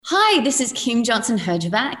Hi, this is Kim Johnson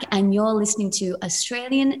Herjavec, and you're listening to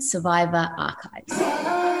Australian Survivor Archives.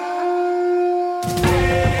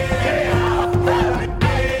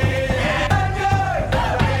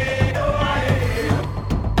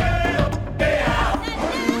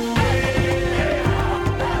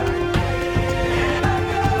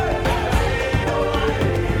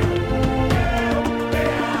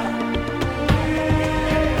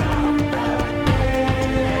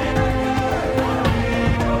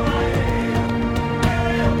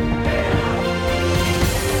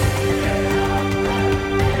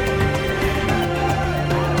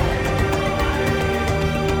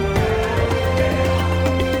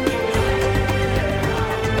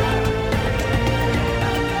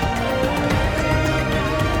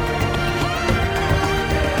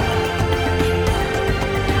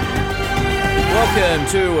 Welcome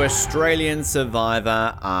to Australian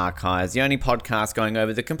Survivor Archives, the only podcast going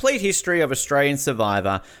over the complete history of Australian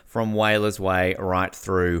Survivor from Whalers Way right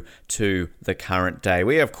through to the current day.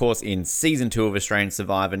 We are, of course, in Season 2 of Australian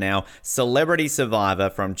Survivor now, Celebrity Survivor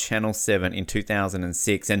from Channel 7 in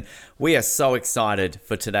 2006, and we are so excited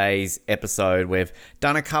for today's episode. We've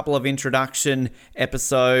done a couple of introduction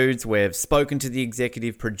episodes, we've spoken to the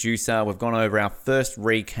executive producer, we've gone over our first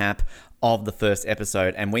recap of the first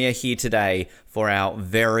episode, and we are here today for our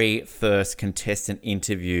very first contestant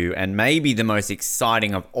interview, and maybe the most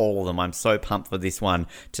exciting of all of them. I'm so pumped for this one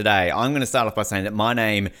today. I'm going to start off by saying that my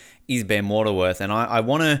name is Ben Waterworth, and I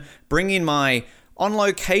want to bring in my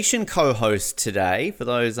on-location co-host today. For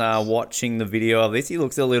those watching the video of this, he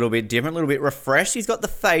looks a little bit different, a little bit refreshed. He's got the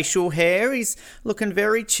facial hair. He's looking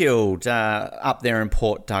very chilled up there in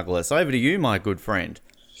Port Douglas. Over to you, my good friend.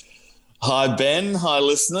 Hi, Ben. Hi,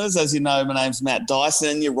 listeners. As you know, my name's Matt Dyson.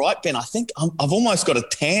 And you're right, Ben. I think I've almost got a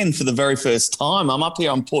tan for the very first time. I'm up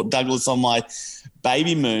here on Port Douglas on my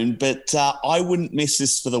baby moon, but I wouldn't miss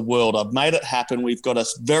this for the world. I've made it happen. We've got a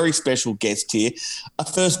very special guest here, a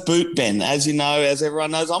first boot, Ben. As you know, as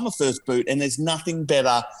everyone knows, I'm a first boot, and there's nothing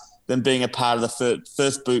better than being a part of the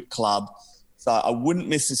first boot club. So I wouldn't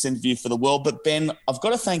miss this interview for the world. But, Ben, I've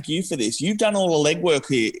got to thank you for this. You've done all the legwork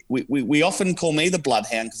here. We often call me the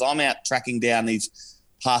bloodhound because I'm out tracking down these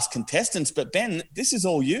past contestants. But, Ben, this is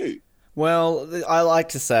all you. Well, I like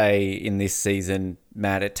to say in this season,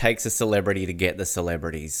 Matt, it takes a celebrity to get the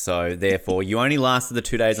celebrities. So therefore, you only lasted the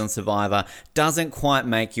 2 days on Survivor. Doesn't quite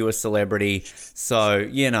make you a celebrity. So,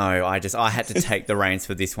 you know, I had to take the reins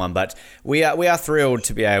for this one. But we are thrilled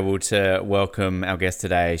to be able to welcome our guest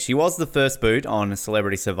today. She was the first boot on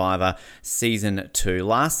Celebrity Survivor Season 2.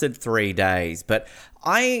 Lasted 3 days. But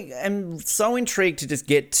I am so intrigued to just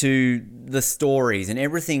get to the stories and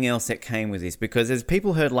everything else that came with this, because as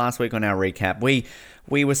people heard last week on our recap,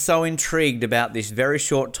 we were so intrigued about this very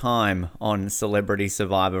short time on Celebrity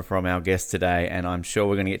Survivor from our guest today, and I'm sure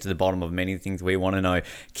we're going to get to the bottom of many things we want to know.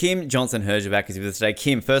 Kim Johnson Herjavec is with us today.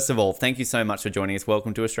 Kim, first of all, thank you so much for joining us.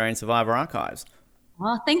 Welcome to Australian Survivor Archives.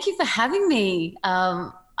 Well, thank you for having me.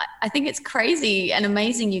 I think it's crazy and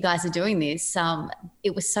amazing you guys are doing this.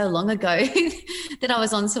 It was so long ago that I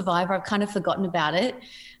was on Survivor. I've kind of forgotten about it.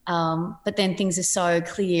 But then things are so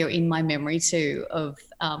clear in my memory too of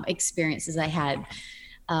experiences I had.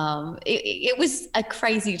 It was a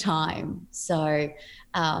crazy time. So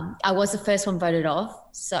I was the first one voted off.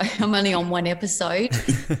 So I'm only on one episode.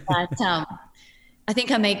 But I think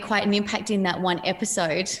I made quite an impact in that one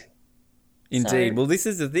episode. Indeed. Well, this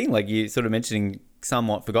is the thing, like you sort of mentioning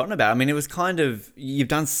somewhat forgotten about. I mean, it was kind of, you've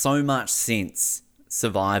done so much since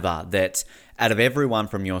Survivor that out of everyone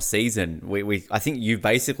from your season, I think you've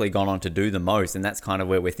basically gone on to do the most, and that's kind of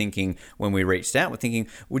where we're thinking when we reached out. We're thinking,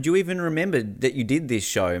 would you even remember that you did this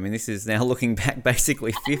show? I mean, this is now looking back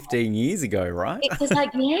basically 15 years ago, right? It was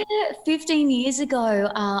like, 15 years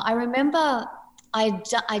ago. I remember I'd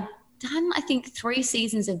done, I think, 3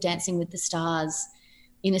 seasons of Dancing with the Stars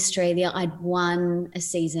in Australia. I'd won a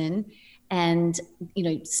season. And, you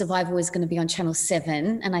know, Survivor was going to be on Channel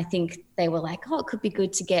 7. And I think they were like, it could be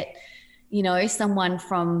good to get, you know, someone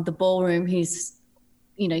from the ballroom who's,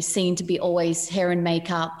 you know, seen to be always hair and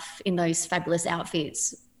makeup in those fabulous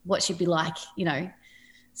outfits. What she'd be like, you know,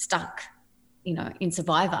 stuck, you know, in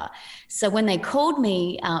Survivor. So when they called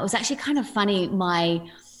me, it was actually kind of funny. My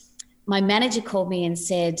manager called me and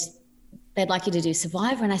said, they'd like you to do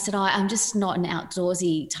Survivor. And I said, I'm just not an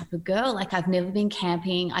outdoorsy type of girl. Like, I've never been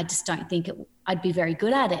camping. I just don't think I'd be very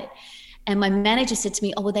good at it. And my manager said to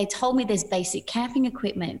me, well, they told me there's basic camping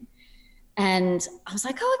equipment. And I was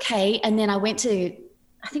like, okay. And then I went to,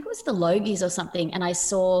 I think it was the Logies or something, and I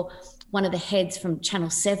saw one of the heads from Channel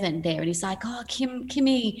 7 there, and he's like, oh,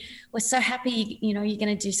 Kimmy, we're so happy, you know, you're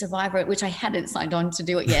going to do Survivor, which I hadn't signed on to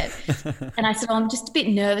do it yet. And I said, oh, I'm just a bit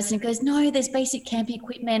nervous. And he goes, no, there's basic camping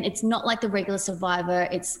equipment. It's not like the regular Survivor.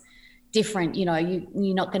 It's different. You know,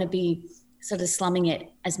 you're not going to be sort of slumming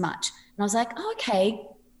it as much. And I was like, oh, okay.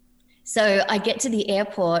 So I get to the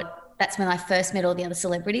airport. That's when I first met all the other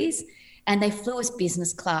celebrities, and they flew us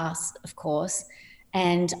business class, of course.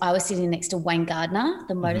 And I was sitting next to Wayne Gardner,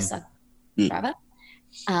 the motorcycle driver.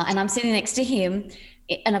 And I'm sitting next to him,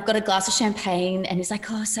 and I've got a glass of champagne, and he's like,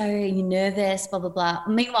 oh, so you're nervous, blah, blah, blah.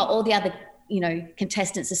 Meanwhile, all the other, you know,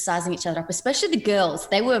 contestants are sizing each other up, especially the girls.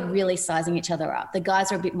 They were really sizing each other up. The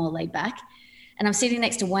guys are a bit more laid back. And I'm sitting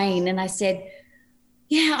next to Wayne, and I said,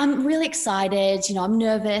 yeah, I'm really excited. You know, I'm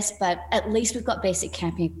nervous, but at least we've got basic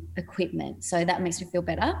camping equipment. So that makes me feel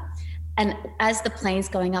better. And as the plane's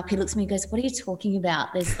going up, he looks at me and goes, what are you talking about?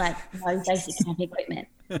 There's like no basic camping equipment.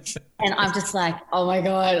 And I'm just like, oh my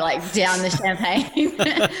God, like down the champagne.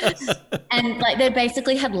 And like they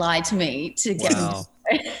basically had lied to me to get me.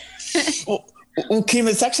 Well, Kim,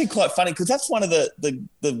 it's actually quite funny because that's one of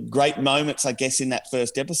the great moments, I guess, in that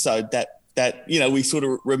first episode that you know, we sort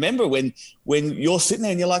of remember when you're sitting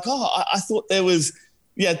there and you're like, oh, I thought there was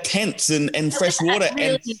tents and fresh water.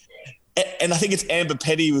 And I think it's Amber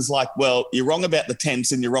Petty was like, well, you're wrong about the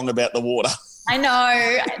tents and you're wrong about the water. I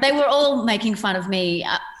know. They were all making fun of me.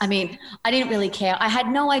 I mean, I didn't really care. I had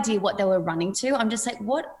no idea what they were running to. I'm just like,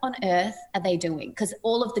 what on earth are they doing? Because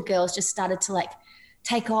all of the girls just started to like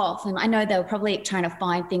take off. And I know they were probably trying to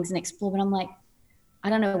find things and explore, but I'm like, I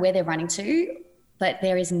don't know where they're running to, but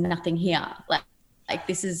there is nothing here. Like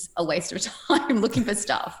this is a waste of time looking for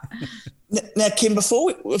stuff. Now, Kim,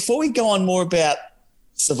 before we go on more about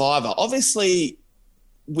Survivor, obviously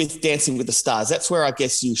with Dancing with the Stars, that's where I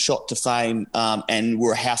guess you shot to fame and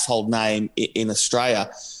were a household name in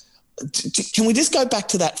Australia. Can we just go back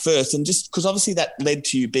to that first, and just because obviously that led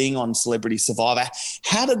to you being on Celebrity Survivor,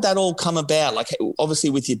 how did that all come about? Like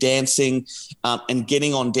obviously with your dancing and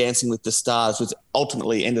getting on Dancing with the Stars, which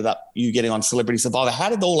ultimately ended up you getting on Celebrity Survivor. How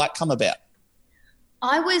did all that come about?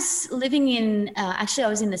 I was living in, actually I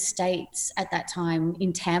was in the States at that time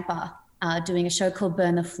in Tampa, doing a show called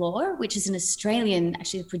Burn the Floor, which is an Australian,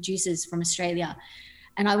 actually the producers from Australia.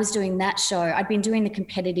 And I was doing that show. I'd been doing the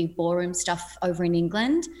competitive ballroom stuff over in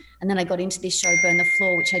England. And then I got into this show, Burn the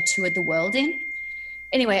Floor, which I toured the world in.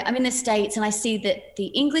 Anyway, I'm in the States and I see that the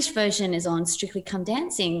English version is on Strictly Come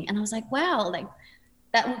Dancing. And I was like, wow, like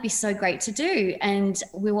that would be so great to do. And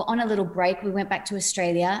we were on a little break. We went back to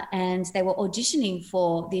Australia and they were auditioning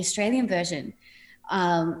for the Australian version.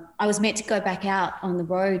 I was meant to go back out on the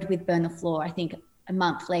road with Burn the Floor, I think a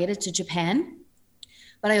month later to Japan,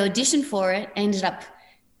 but I auditioned for it, ended up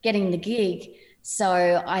getting the gig.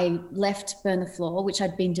 So I left Burn the Floor, which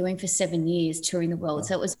I'd been doing for 7 years, touring the world.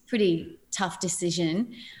 So it was a pretty tough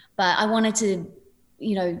decision, but I wanted to,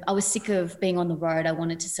 you know, I was sick of being on the road. I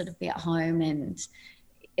wanted to sort of be at home, and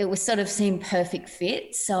it was sort of seemed perfect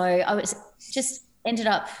fit. So I was just ended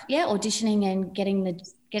up, auditioning and getting the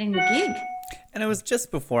gig. And it was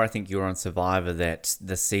just before I think you were on Survivor that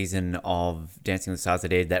the season of Dancing with the Stars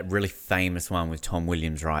that aired, that really famous one with Tom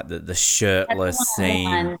Williams, right? The shirtless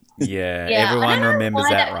scene. Yeah, everyone remembers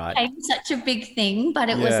that, right? It became such a big thing, but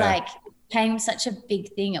it was like, it became such a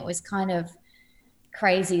big thing. It was kind of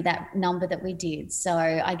crazy, that number that we did. So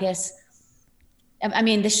I guess, I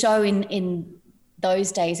mean, the show in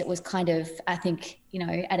those days, it was kind of, I think, you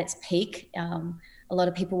know, at its peak. A lot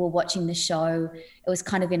of people were watching the show. It was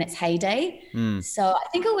kind of in its heyday. So I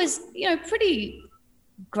think it was, you know, pretty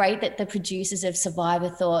great that the producers of Survivor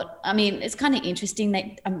thought, I mean, it's kind of interesting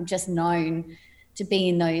that I'm just known to be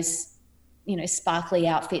in those, you know, sparkly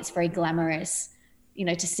outfits, very glamorous, you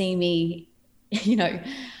know, to see me, you know,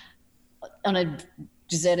 on a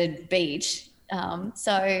deserted beach.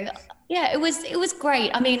 So yeah, it was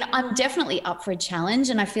great. I mean, I'm definitely up for a challenge,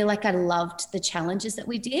 and I feel like I loved the challenges that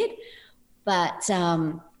we did. But,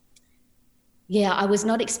 I was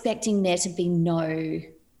not expecting there to be no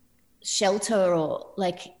shelter or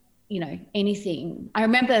like, you know, anything. I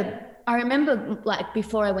remember like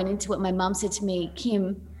before I went into it, my mum said to me,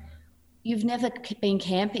 Kim, you've never been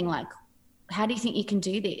camping. Like, how do you think you can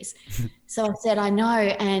do this? So I said, I know.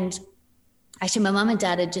 And actually my mum and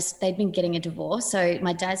dad they'd been getting a divorce. So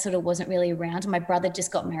my dad sort of wasn't really around, and my brother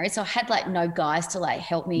just got married. So I had like no guys to like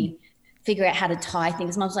help me figure out how to tie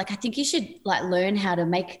things. Mum was like, I think you should like learn how to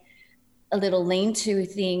make a little lean-to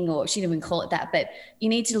thing, or she didn't even call it that, but you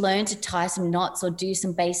need to learn to tie some knots or do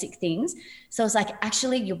some basic things. So I was like,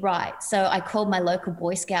 actually, you're right. So I called my local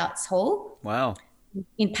Boy Scouts hall. Wow.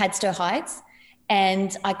 In Padstow Heights.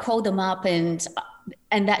 And I called them up, and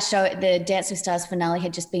and that show, the Dance with Stars finale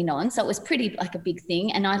had just been on. So it was pretty like a big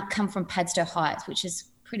thing. And I come from Padstow Heights, which is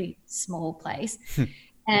a pretty small place.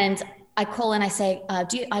 And I call and I say, I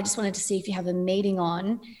just wanted to see if you have a meeting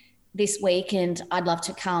on this week and I'd love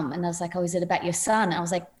to come. And I was like, oh, is it about your son? And I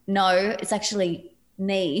was like, no, it's actually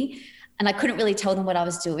me. And I couldn't really tell them what I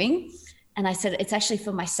was doing. And I said, it's actually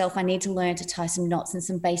for myself. I need to learn to tie some knots and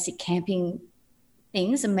some basic camping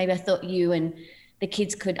things. And maybe I thought you and the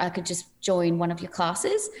kids I could just join one of your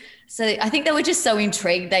classes. So I think they were just so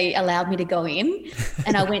intrigued. They allowed me to go in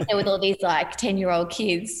and I went there with all these like 10-year-old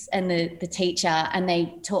kids and the teacher, and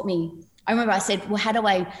they taught me. I remember I said, well, how do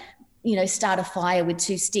I, start a fire with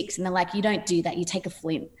 2 sticks? And they're like, you don't do that. You take a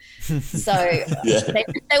flint. So they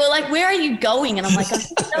were like, where are you going? And I'm like,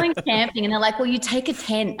 I'm going camping. And they're like, well, you take a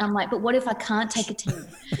tent. I'm like, but what if I can't take a tent?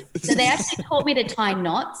 So they actually taught me to tie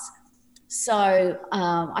knots. So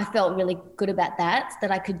I felt really good about that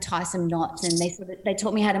I could tie some knots, and they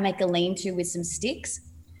taught me how to make a lean-to with some sticks.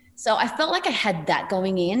 So I felt like I had that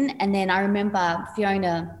going in. And then I remember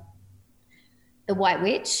Fiona, the White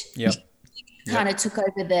Witch, kind of took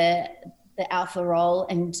over the alpha role.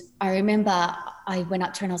 And I remember I went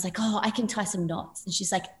up to her and I was like, oh, I can tie some knots. And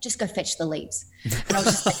she's like, just go fetch the leaves. And I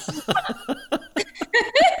was just like,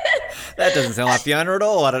 that doesn't sound like Fiona at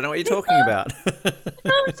all. I don't know what you're talking about.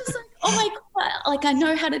 I was just like, oh my God, like I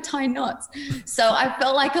know how to tie knots. So I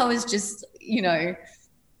felt like I was just, I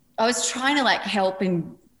was trying to like help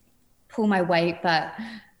and pull my weight, but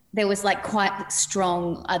there was like quite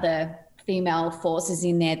strong other female forces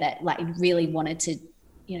in there that like really wanted to,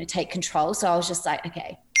 take control. So I was just like,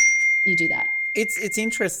 okay, you do that. It's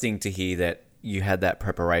interesting to hear that you had that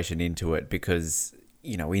preparation into it, because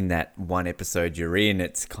in that one episode you're in,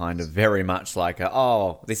 it's kind of very much like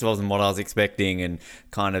this wasn't what I was expecting, and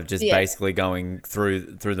kind of just basically going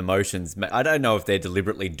through the motions. I don't know if they're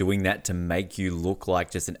deliberately doing that to make you look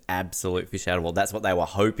like just an absolute fish out of water. That's what they were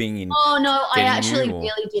hoping. Oh no, I actually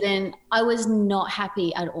really didn't. I was not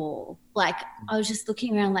happy at all. Like I was just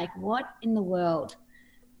looking around like, what in the world?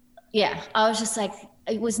 Yeah, I was just like,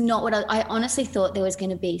 it was not what I honestly thought there was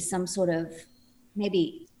going to be some sort of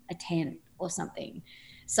maybe a 10 or something.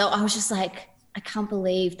 So I was just like, I can't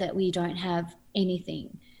believe that we don't have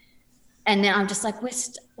anything. And then I'm just like,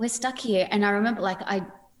 we're stuck here. And I remember like I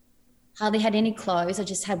hardly had any clothes. I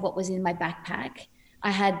just had what was in my backpack.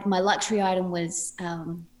 I had my luxury item was,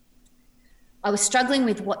 I was struggling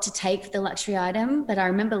with what to take for the luxury item, but I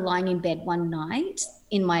remember lying in bed one night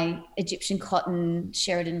in my Egyptian cotton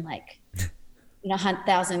Sheridan, like,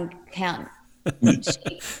 1,000 count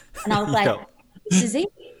sheet. And I was like, this is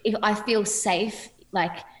it. If I feel safe,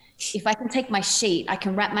 like if I can take my sheet, I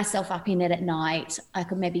can wrap myself up in it at night. I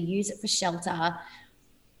could maybe use it for shelter.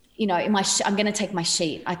 I'm going to take my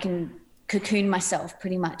sheet. I can cocoon myself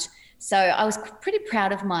pretty much. So I was pretty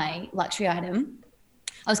proud of my luxury item.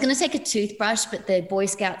 I was going to take a toothbrush, but the Boy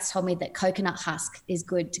Scouts told me that coconut husk is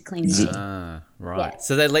good to clean the sheet. Right. Yeah.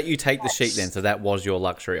 So they let you take the sheet then. So that was your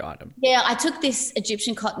luxury item. Yeah, I took this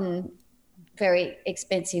Egyptian cotton, very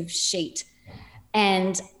expensive sheet.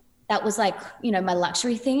 And that was like, my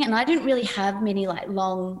luxury thing. And I didn't really have many like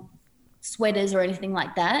long sweaters or anything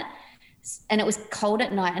like that. And it was cold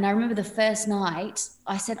at night. And I remember the first night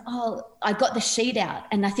I said, I got the sheet out.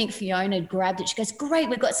 And I think Fiona grabbed it. She goes, great,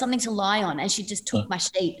 we've got something to lie on. And she just took my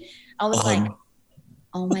sheet. I was like,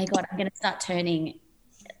 oh my God, I'm going to start turning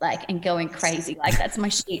like and going crazy. Like that's my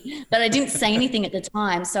sheet. But I didn't say anything at the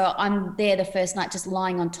time. So I'm there the first night just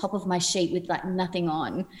lying on top of my sheet with like nothing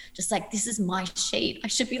on. Just like, this is my sheet. I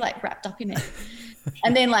should be like wrapped up in it.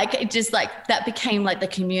 And then like, it just like, that became like the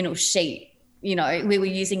communal sheet. We were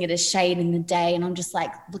using it as shade in the day, and I'm just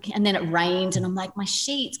like looking, and then it rained and I'm like, my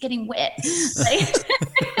sheet's getting wet.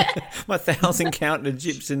 My 1,000 count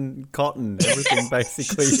Egyptian cotton, everything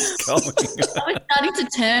basically going. I was starting to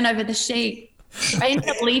turn over the sheet. I ended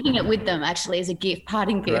up leaving it with them actually as a gift,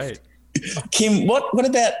 parting gift. Kim, what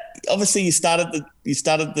about, obviously you started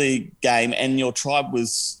the game and your tribe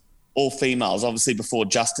was all females, obviously before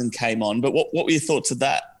Justin came on, but what were your thoughts of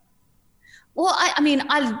that? Well,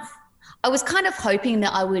 I was kind of hoping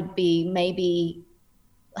that I would be maybe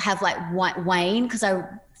have like Wayne, because I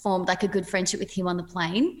formed like a good friendship with him on the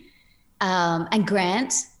plane. And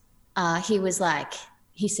Grant,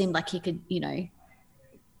 he seemed like he could,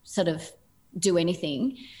 sort of do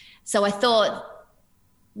anything. So I thought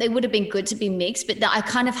they would have been good to be mixed, but I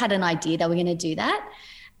kind of had an idea that we're going to do that.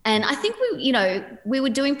 And I think we were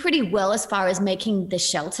doing pretty well as far as making the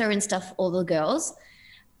shelter and stuff, all the girls.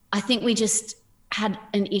 I think we just had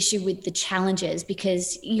an issue with the challenges,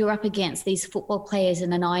 because you're up against these football players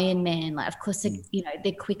and an Ironman. Like, of course,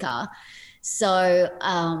 they're quicker. So,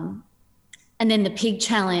 And then the pig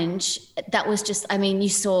challenge, that was just, I mean, you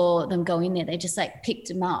saw them go in there. They just like picked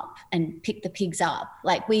them up and picked the pigs up.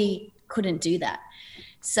 Like we couldn't do that.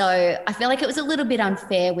 So I feel like it was a little bit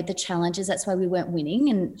unfair with the challenges. That's why we weren't winning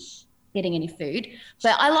and getting any food.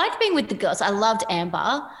 But I liked being with the girls. I loved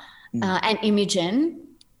Amber and Imogen.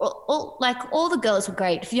 All the girls were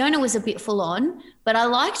great. Fiona was a bit full on, but I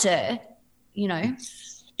liked her, you know.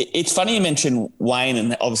 It's funny you mentioned Wayne,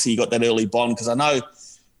 and obviously you got that early bond, because I know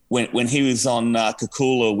when he was on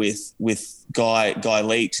Kakula with Guy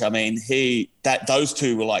Leach, I mean those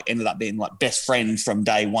two were like ended up being like best friends from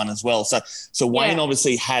day one as well. So Wayne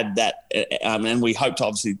obviously had that, and we hope to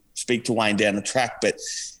obviously speak to Wayne down the track, but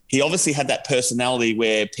he obviously had that personality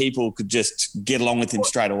where people could just get along with him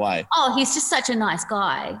straight away. Oh, he's just such a nice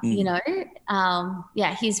guy, you know.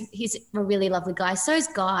 He's a really lovely guy. So is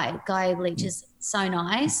Guy. Guy Leach is so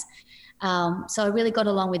nice. So I really got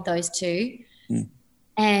along with those two.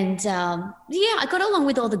 And, I got along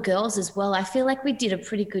with all the girls as well. I feel like we did a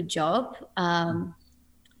pretty good job.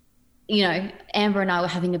 You know, Amber and I were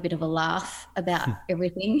having a bit of a laugh about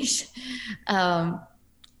everything.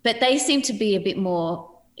 But they seemed to be a bit more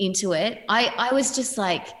into it. I was just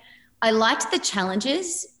like, I liked the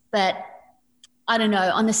challenges, but I don't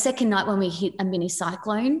know, on the second night when we hit a mini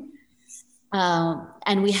cyclone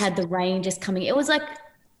and we had the rain just coming, it was like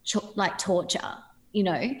torture, you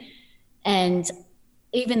know, and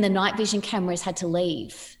even the night vision cameras had to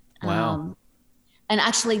leave. Wow. And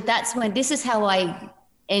actually this is how I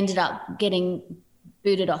ended up getting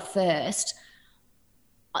booted off first.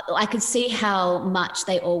 I could see how much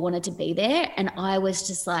they all wanted to be there. And I was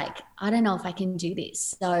just like, I don't know if I can do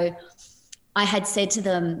this. So I had said to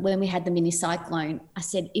them when we had the mini cyclone, I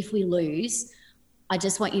said, if we lose, I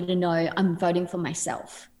just want you to know I'm voting for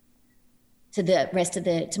myself to the rest of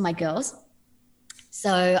to my girls.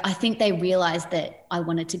 So I think they realized that I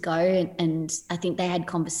wanted to go, and I think they had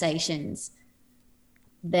conversations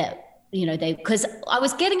that, you know, because I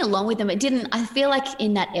was getting along with them. I feel like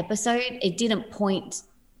in that episode, it didn't point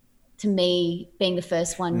to me being the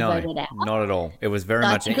first one voted out. No, not at all. It was very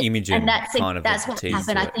much an Imogen and that's kind of that's what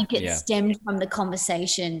happened. I think it stemmed from the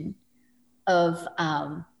conversation of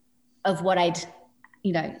what I'd,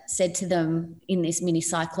 you know, said to them in this mini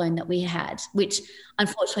cyclone that we had, which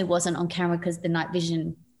unfortunately wasn't on camera because the night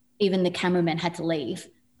vision, even the cameraman had to leave.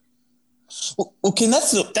 Well, Kim,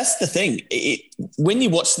 that's the thing. When you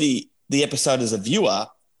watch the episode as a viewer,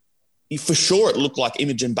 for sure it looked like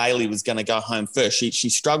Imogen Bailey was going to go home first. She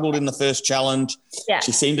struggled in the first challenge. Yeah.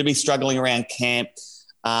 She seemed to be struggling around camp.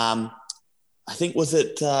 I think there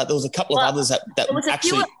was a couple of others that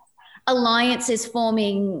actually alliances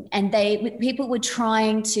forming, and people were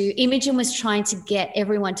Imogen was trying to get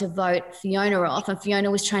everyone to vote Fiona off, and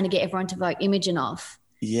Fiona was trying to get everyone to vote Imogen off.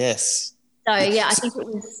 Yes. So, yeah, I think it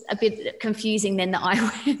was a bit confusing then that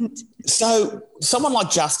I went. So someone like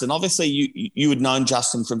Justin, obviously you had known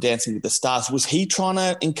Justin from Dancing with the Stars. Was he trying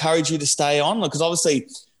to encourage you to stay on? Because obviously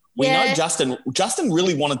we know Justin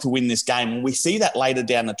really wanted to win this game. And we see that later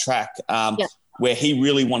down the track where he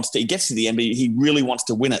really he gets to the end, but he really wants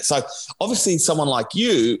to win it. So obviously someone like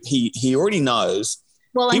you, he already knows.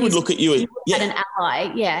 Well, he would look at you as an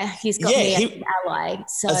ally. Yeah, he's got me as an ally.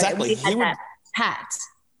 So exactly. We had that pact.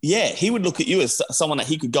 Yeah, he would look at you as someone that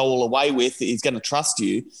he could go all the way with. He's going to trust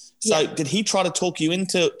you. So did he try to talk you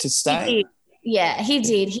into staying? He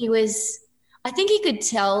did. I think he could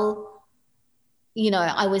tell, you know,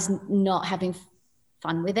 I was not having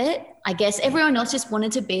fun with it. I guess everyone else just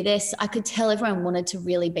wanted to be there. So I could tell everyone wanted to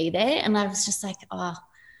really be there. And I was just like, I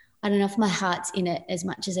don't know if my heart's in it as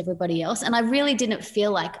much as everybody else. And I really didn't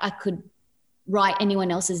feel like I could write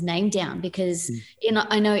anyone else's name down because, you know,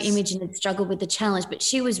 I know Imogen had struggled with the challenge, but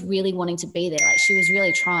she was really wanting to be there. Like she was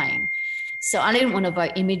really trying. So I didn't want to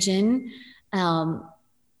vote Imogen,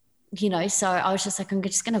 you know, so I was just like, I'm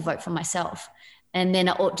just going to vote for myself. And then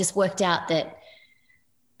it all just worked out that,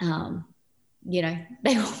 you know,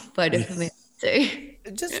 they all voted for me too.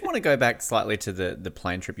 Just want to go back slightly to the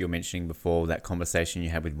plane trip you were mentioning before, that conversation you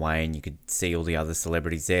had with Wayne. You could see all the other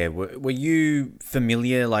celebrities there. Were you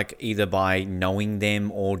familiar, like either by knowing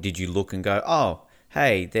them, or did you look and go, oh,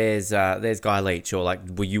 hey, there's Guy Leach, or like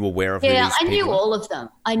were you aware of who these people? I knew all of them.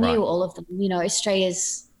 I knew all of them. You know,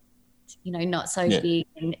 Australia's, you know, not so big,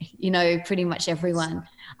 and you know, pretty much everyone.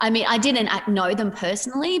 I mean, I didn't know them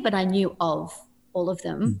personally, but I knew of all of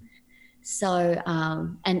them. So,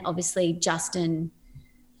 and obviously Justin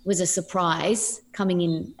was a surprise coming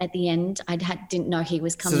in at the end. I didn't know he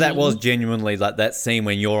was coming in. So that was genuinely like that scene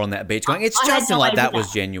when you're on that beach going, it's Justin, like that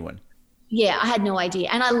was genuine. Yeah, I had no idea.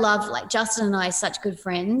 And I love, like, Justin and I are such good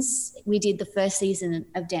friends. We did the first season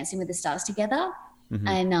of Dancing with the Stars together.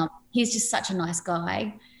 And he's just such a nice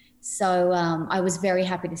guy. So I was very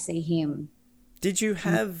happy to see him. Did you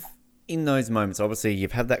have, in those moments, obviously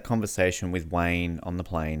you've had that conversation with Wayne on the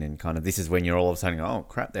plane and kind of this is when you're all of a sudden going, oh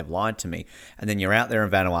crap, they've lied to me. And then you're out there in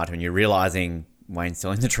Vanuatu and you're realising Wayne's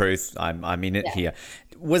telling the truth. I'm in it here.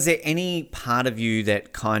 Was there any part of you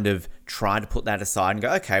that kind of tried to put that aside and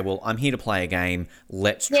go, okay, well, I'm here to play a game.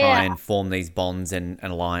 Let's try and form these bonds and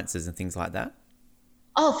alliances and things like that?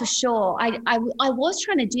 Oh, for sure. I was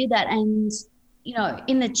trying to do that. And, you know,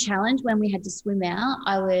 in the challenge when we had to swim out,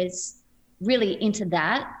 I was really into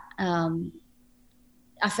that.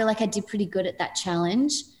 I feel like I did pretty good at that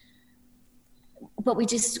challenge. But we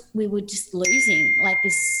were just losing, like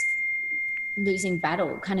this losing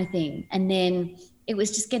battle kind of thing. And then it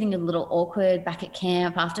was just getting a little awkward back at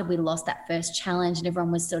camp after we lost that first challenge, and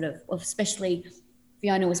everyone was sort of, especially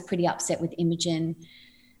Fiona was pretty upset with Imogen.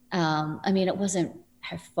 I mean, it wasn't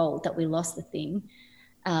her fault that we lost the thing.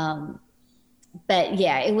 But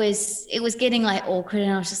yeah, it was getting like awkward,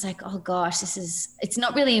 and I was just like, oh gosh, it's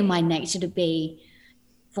not really in my nature to be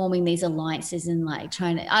forming these alliances and like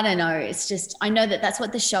trying to, I don't know. It's just, I know that that's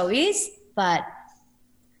what the show is, but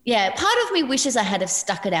yeah, part of me wishes I had have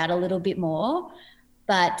stuck it out a little bit more,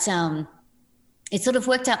 but it sort of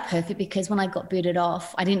worked out perfect because when I got booted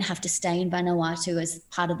off, I didn't have to stay in Vanuatu as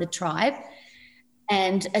part of the tribe.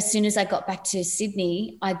 And as soon as I got back to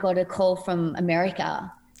Sydney, I got a call from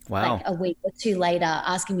America, like a week or two later,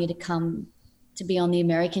 asking me to come to be on the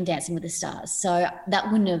American Dancing with the Stars. So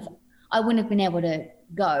I wouldn't have been able to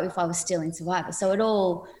go if I was still in Survivor. So it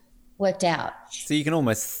all worked out. So you can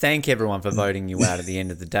almost thank everyone for voting you out at the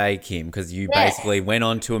end of the day, Kim, because you basically went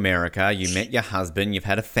on to America, you met your husband, you've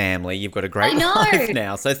had a family, you've got a great life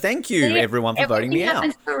now. So thank you, everyone, for voting me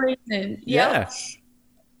out. For a reason. Yeah.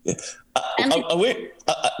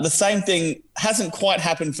 The same thing hasn't quite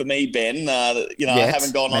happened for me, Ben. I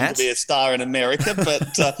haven't gone on to be a star in America, but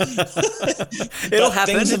it'll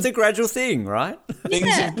happen. It's a gradual thing, right?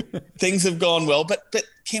 Things have gone well. But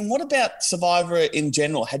Kim, what about Survivor in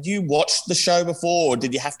general? Had you watched the show before, or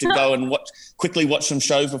did you have to go and quickly watch some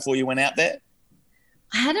shows before you went out there?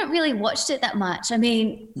 I hadn't really watched it that much. I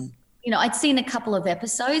mean, I'd seen a couple of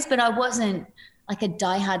episodes, but I wasn't like a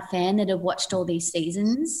diehard fan that had watched all these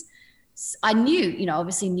seasons. I knew,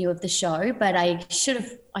 obviously knew of the show, but I should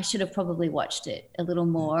have probably watched it a little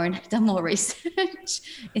more and done more research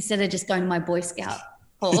instead of just going to my Boy Scout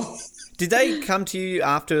hall. Did they come to you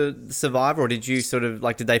after Survivor, or did you sort of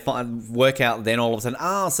like, did they work out then all of a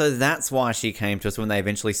sudden, so that's why she came to us when they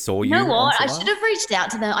eventually saw you? You know what? I should have reached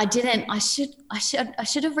out to them. I didn't. I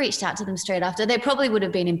should have reached out to them straight after. They probably would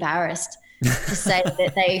have been embarrassed to say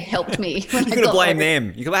that they helped me. You could have blamed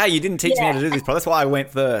them. You go, hey, you didn't teach me how to do this, that's why I went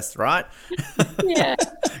first, right? Yeah.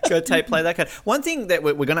 Go play that card. One thing that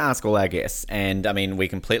we're going to ask all our guests, and I mean, we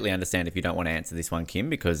completely understand if you don't want to answer this one, Kim,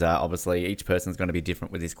 because obviously each person's going to be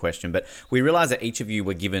different with this question, but we realise that each of you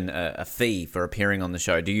were given a fee for appearing on the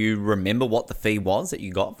show. Do you remember what the fee was that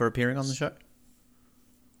you got for appearing on the show?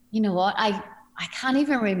 You know what? I can't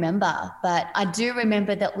even remember, but I do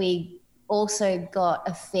remember that we also got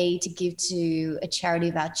a fee to give to a charity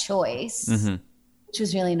of our choice, which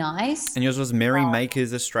was really nice. And yours was Merry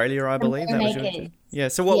Makers Australia, I believe. Yeah.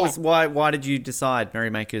 So why did you decide Merry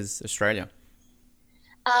Makers Australia?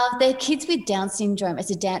 They're kids with Down syndrome.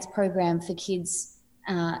 It's a dance program for kids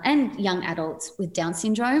and young adults with Down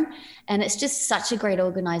syndrome, and it's just such a great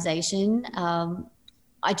organisation. I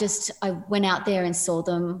went out there and saw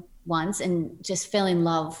them once and just fell in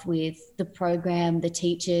love with the program, the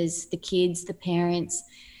teachers, the kids, the parents.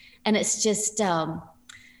 And it's just,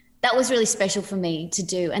 that was really special for me to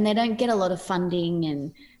do. And they don't get a lot of funding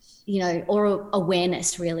and, or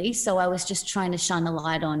awareness really. So I was just trying to shine a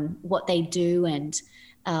light on what they do and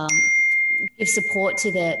give support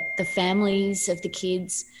to the families of the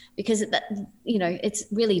kids, because it's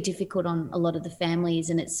really difficult on a lot of the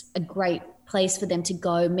families, and it's a great place for them to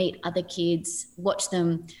go meet other kids, watch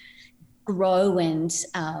them grow and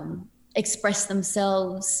express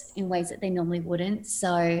themselves in ways that they normally wouldn't.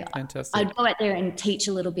 So fantastic. I'd go out there and teach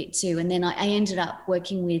a little bit too. And then I ended up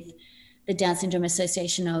working with the Down Syndrome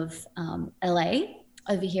Association of LA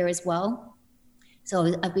over here as well.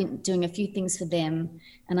 So I've been doing a few things for them.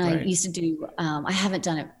 And I used to do, I haven't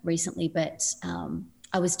done it recently, but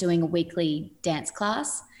I was doing a weekly dance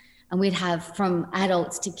class, and we'd have from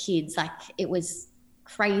adults to kids, like it was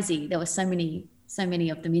crazy. There were so many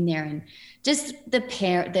of them in there, and just the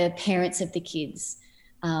parents of the kids,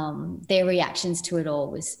 their reactions to it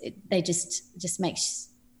all they just makes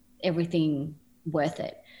everything worth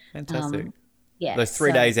it. Fantastic. Yeah. Those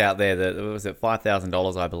 3 days out there, was it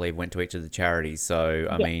 $5,000, I believe, went to each of the charities. So,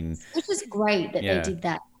 I mean... Which was great that they did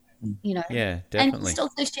that, you know. Yeah, definitely. And just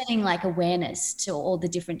also shedding like awareness to all the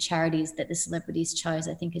different charities that the celebrities chose,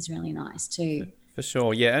 I think is really nice too. For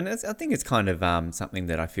sure, yeah. And I think it's kind of something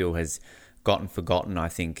that I feel has gotten forgotten, I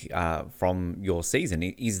think, from your season,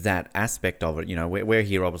 is that aspect of it. You know, we're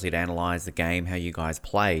here obviously to analyse the game, how you guys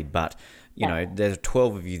played, but... You know, there's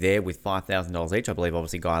 12 of you there with $5,000 each. I believe,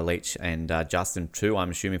 obviously, Guy Leach and Justin, too, I'm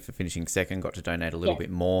assuming, for finishing second, got to donate a little bit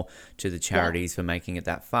more to the charities for making it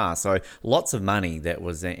that far. So lots of money that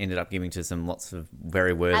was ended up giving to lots of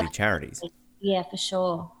very worthy charities. Yeah, for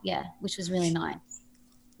sure. Yeah, which was really nice.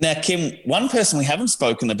 Now, Kim, one person we haven't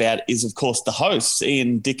spoken about is, of course, the host,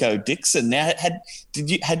 Ian Dicko Dixon. Now,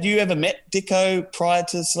 had you ever met Dicko prior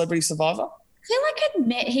to Celebrity Survivor? I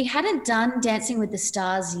feel like he hadn't done Dancing with the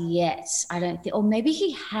Stars yet, I don't think, or maybe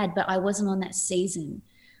he had, but I wasn't on that season.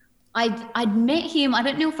 I'd met him. I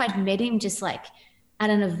don't know if I'd met him just like at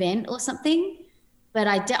an event or something,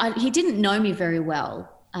 but he didn't know me very well.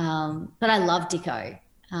 But I love Dicko.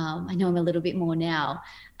 I know him a little bit more now,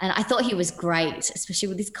 and I thought he was great, especially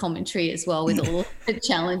with his commentary as well, with all the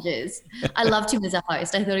challenges. I loved him as a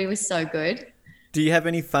host. I thought he was so good. Do you have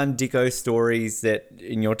any fun Dicko stories that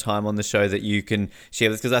in your time on the show that you can share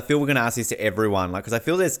with us? Because I feel we're going to ask this to everyone. Because I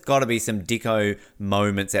feel there's got to be some Dicko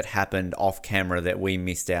moments that happened off camera that we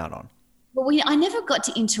missed out on. Well, I never got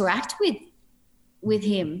to interact with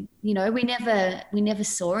him. You know, we never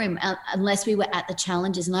saw him unless we were at the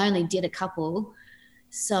challenges, and I only did a couple.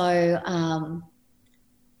 So, I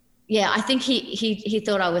think he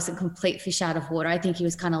thought I was a complete fish out of water. I think he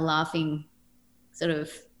was kind of laughing, sort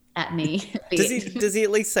of, at me. Does he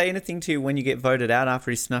at least say anything to you when you get voted out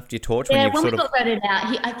after he snuffed your torch? Yeah, when we got voted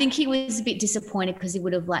out, I think he was a bit disappointed because he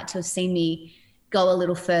would have liked to have seen me go a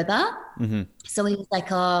little further. Mm-hmm. So he was like,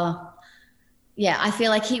 oh, yeah, I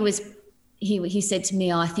feel like he said to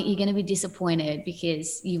me, oh, I think you're going to be disappointed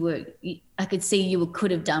because I could see you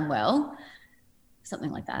could have done well.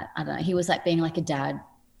 Something like that. I don't know. He was like being like a dad.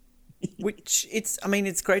 Which it's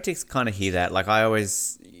great to kind of hear that. Like, I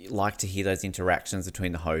always like to hear those interactions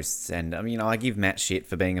between the hosts, and I give Matt shit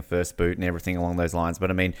for being a first boot and everything along those lines. But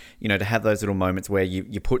to have those little moments where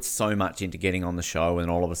you put so much into getting on the show, and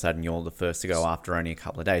all of a sudden you're the first to go after only a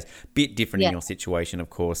couple of days. Bit different in your situation, of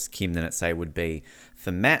course, Kim, than it say would be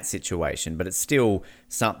for Matt's situation, but it's still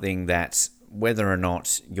something that, whether or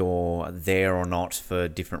not you're there or not for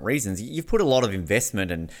different reasons, you've put a lot of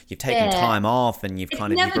investment and you've taken time off and you've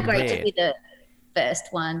kind of prepared. It's never great to be the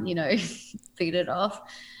first one, beat it off.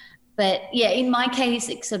 But yeah, in my case,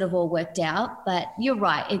 it sort of all worked out. But you're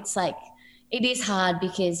right. It's like, it is hard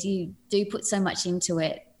because you do put so much into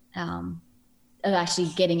it of actually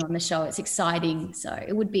getting on the show. It's exciting. So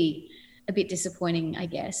it would be a bit disappointing, I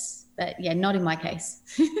guess. But yeah, not in my case.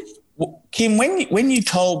 Well, Kim, when you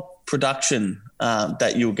told production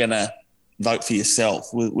that you were going to vote for yourself,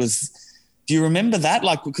 do you remember that?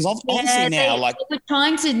 Like, because obviously now, they were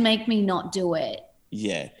trying to make me not do it.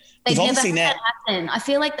 Yeah. They've never had that happen. I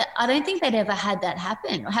feel like I don't think they'd ever had that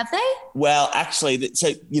happen. Have they? Well, actually,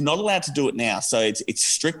 so you're not allowed to do it now. So it's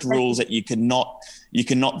strict rules that you cannot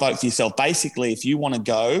vote for yourself. Basically, if you want to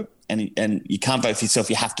go and you can't vote for yourself,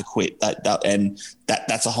 you have to quit.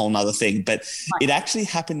 That's a whole nother thing. But It actually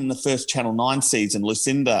happened in the first Channel 9 season.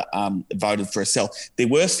 Lucinda voted for herself. There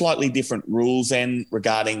were slightly different rules then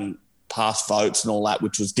regarding past votes and all that,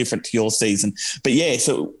 which was different to your season. But yeah,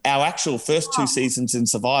 so our actual first two seasons in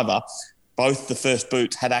Survivor, both the first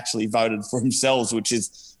boots had actually voted for themselves, which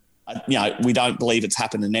is, we don't believe it's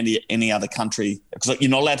happened in any other country, because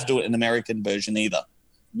you're not allowed to do it in the American version either.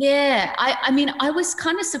 Yeah, I was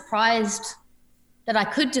kind of surprised that I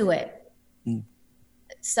could do it. Mm.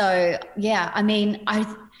 So yeah,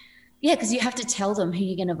 because you have to tell them who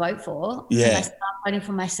you're going to vote for. Yeah. And I started voting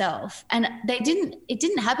for myself. And it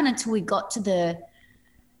didn't happen until we got to the,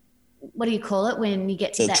 what do you call it, when you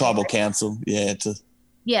get to the tribal council. Yeah.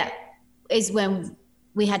 Yeah, is when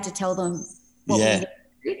we had to tell them what we were going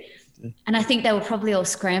to do. And I think they were probably all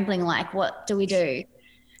scrambling, like, what do we do?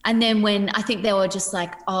 And then when I think they were just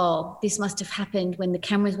like, oh, this must have happened when the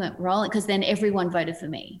cameras weren't rolling, because then everyone voted for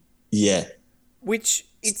me. Yeah. Which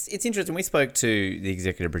it's interesting. We spoke to the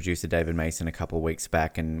executive producer, David Mason, a couple of weeks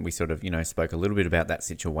back, and we sort of, spoke a little bit about that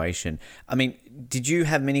situation. Did you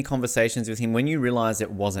have many conversations with him when you realised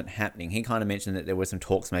it wasn't happening? He kind of mentioned that there were some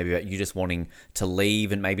talks maybe about you just wanting to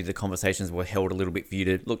leave, and maybe the conversations were held a little bit for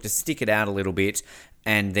you to stick it out a little bit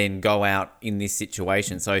and then go out in this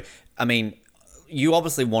situation. So, you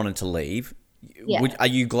obviously wanted to leave. Yeah. Are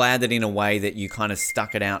you glad that in a way that you kind of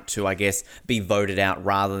stuck it out to, I guess, be voted out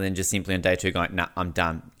rather than just simply on day two going, nah, I'm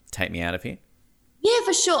done, take me out of here? Yeah,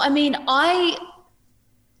 for sure. I mean, I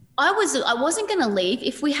wasn't going to leave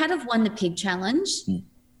if we had have won the pig challenge,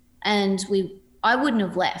 and I wouldn't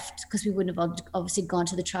have left because we wouldn't have obviously gone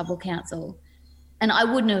to the tribal council, and I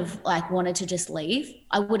wouldn't have wanted to just leave.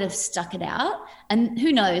 I would have stuck it out, and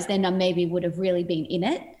who knows, then I maybe would have really been in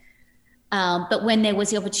it. But when there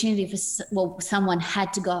was the opportunity someone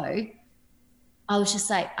had to go, I was just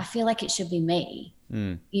like, I feel like it should be me,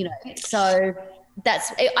 So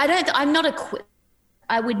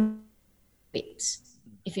I would quit,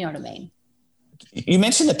 if you know what I mean. You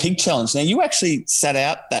mentioned the pig challenge. Now, you actually sat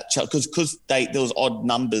out that challenge because there was odd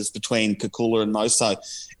numbers between Kakula and Moso.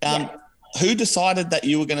 Who decided that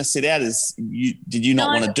you were going to sit out? Did you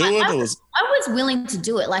not want to do it? I was willing to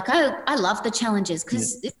do it. Like I love the challenges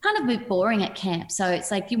because it's kind of a bit boring at camp. So it's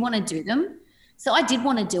like you want to do them. So I did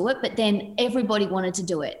want to do it, but then everybody wanted to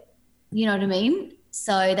do it. You know what I mean?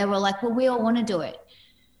 So they were like, well, we all want to do it.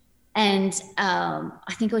 And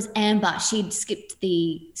I think it was Amber. She'd skipped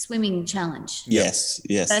the swimming challenge. Yes.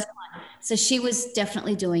 So she was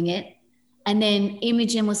definitely doing it. And then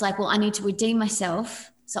Imogen was like, well, I need to redeem myself.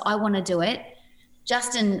 So I want to do it.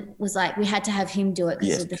 Justin was like, we had to have him do it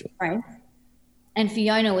because of the strength. And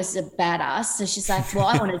Fiona was a badass. So she's like, well,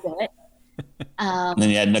 I want to do it. And then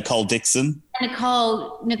you had Nicole Dixon.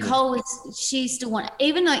 Nicole was, she still wanted,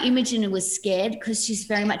 even though Imogen was scared because she's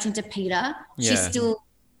very much into Peter, she still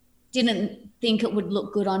didn't think it would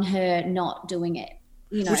look good on her not doing it.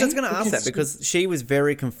 Which I was going to ask that because she was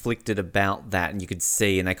very conflicted about that, and you could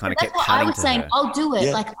see, and they kind of kept cutting to her. I was saying, I'll do it.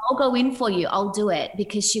 Yeah. Like, I'll go in for you. I'll do it,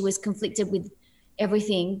 because she was conflicted with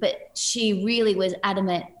everything. But she really was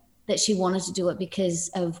adamant that she wanted to do it because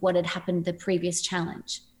of what had happened the previous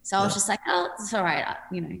challenge. So I was just like, oh, it's all right.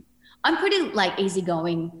 I'm pretty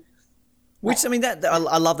easygoing. Which, I mean,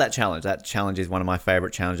 I love that challenge. That challenge is one of my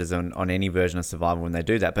favorite challenges on any version of Survivor when they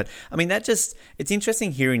do that. But, I mean, it's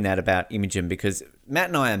interesting hearing that about Imogen, because Matt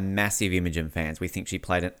and I are massive Imogen fans. We think she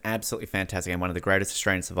played an absolutely fantastic and one of the greatest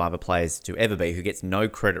Australian Survivor players to ever be, who gets no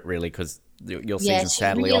credit, really, because your season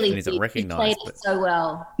sadly often isn't recognised. She played it so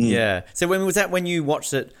well. Yeah. So when you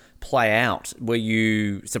watched it play out, were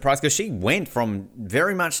you surprised? Because she went from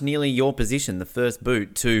very much nearly your position, the first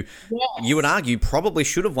boot, to, you would argue, probably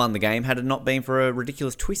should have won the game had it not been for a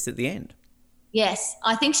ridiculous twist at the end. Yes,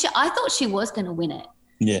 I thought she was going to win it.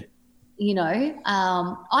 Yeah.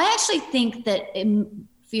 I actually think that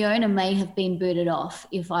Fiona may have been booted off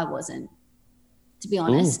if I wasn't, to be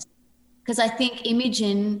honest. Because I think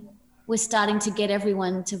Imogen was starting to get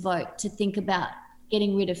everyone to vote, to think about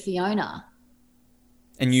getting rid of Fiona.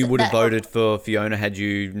 And you would have voted for Fiona had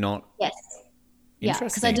you not? Yes. Yeah,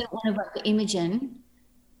 because I didn't want to vote for Imogen.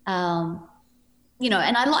 And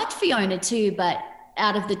I liked Fiona too, but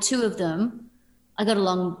out of the two of them, I got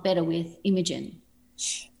along better with Imogen.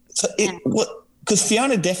 So because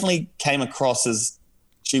Fiona definitely came across as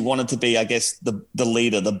she wanted to be, I guess, the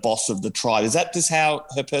leader, the boss of the tribe. Is that just how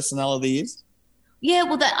her personality is? Yeah,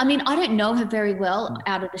 well, I don't know her very well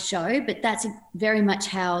out of the show, but that's very much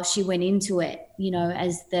how she went into it,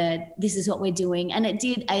 as this is what we're doing. And it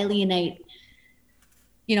did alienate,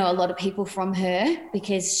 a lot of people from her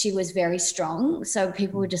because she was very strong. So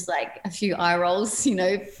people were just like a few eye rolls,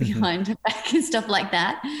 behind her back and stuff like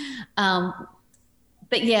that.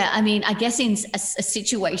 But yeah, I mean, I guess in a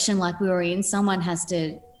situation like we were in, someone has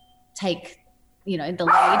to take the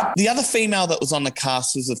lead. The other female that was on the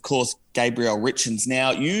cast was, of course, Gabrielle Richards.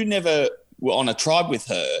 Now, you never were on a tribe with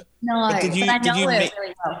her. No, but I know her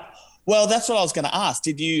really well. Well, that's what I was going to ask.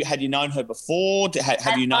 Had you known her before?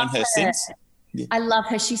 Have you known her since? Yeah. I love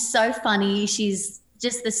her. She's so funny. She's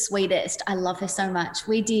just the sweetest. I love her so much.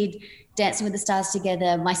 We did Dancing with the Stars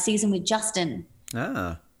together, my season with Justin.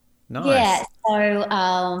 Ah, nice. Yeah. So,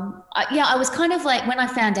 I was kind of like, when I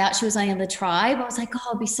found out she was on the tribe, I was like,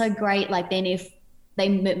 oh, it'd be so great. Like then if they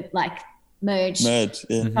merged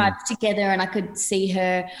tribes together and I could see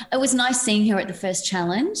her. It was nice seeing her at the first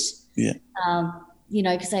challenge. Yeah.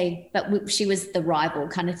 But she was the rival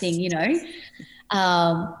kind of thing,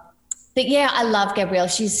 But yeah, I love Gabrielle.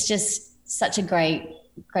 She's just such a great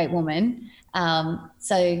woman.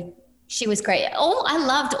 So she was great. I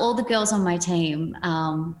loved all the girls on my team.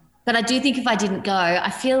 But I do think if I didn't go, I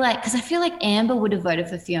feel like Amber would have voted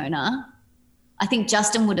for Fiona. I think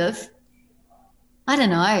Justin would have. I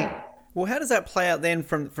don't know. Well, how does that play out then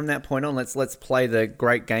from that point on? Let's play the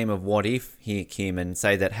great game of what if here, Kim, and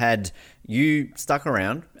say that had you stuck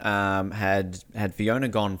around, had Fiona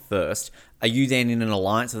gone first, are you then in an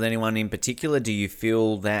alliance with anyone in particular? Do you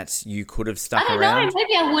feel that you could have stuck around? I don't know.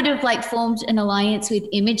 Maybe I would have formed an alliance with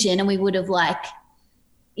Imogen, and we would have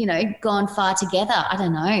gone far together. I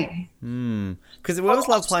don't know. Because we always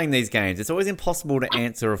love playing these games. It's always impossible to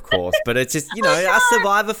answer, of course, but it's just, us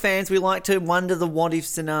Survivor fans, we like to wonder the what-if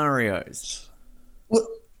scenarios. Well,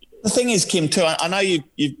 the thing is, Kim, too, I know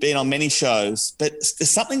you've been on many shows, but there's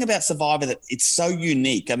something about Survivor that it's so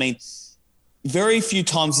unique. I mean, very few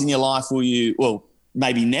times in your life will you, well,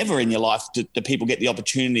 maybe never in your life do people get the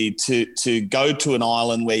opportunity to go to an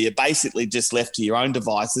island where you're basically just left to your own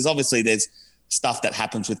devices. Obviously, there's stuff that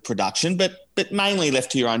happens with production, but mainly left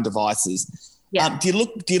to your own devices. Yeah. Do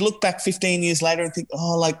you look back 15 years later and think,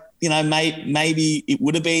 maybe it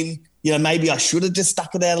would have been, maybe I should have just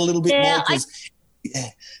stuck it out a little bit more?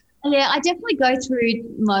 Yeah, I definitely go through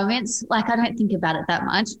moments. Like, I don't think about it that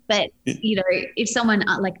much, but if someone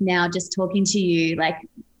like now just talking to you, like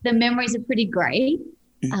the memories are pretty great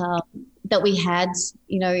that we had,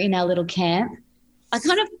 in our little camp. I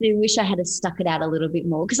kind of do wish I had stuck it out a little bit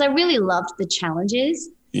more because I really loved the challenges.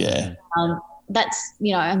 Yeah. That's,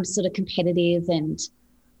 I'm sort of competitive and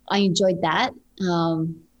I enjoyed that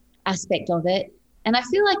aspect of it. And I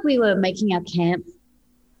feel like we were making our camp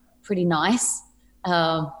pretty nice.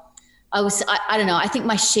 I don't know. I think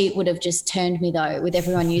my sheet would have just turned me though with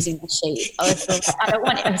everyone using the sheet. I don't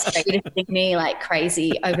want Australia to think me like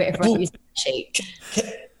crazy over everyone using the sheet.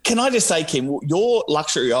 Can I just say, Kim, your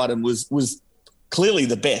luxury item was clearly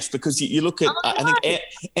the best because you look at I think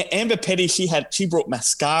Amber Petty, she brought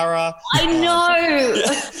mascara. I know.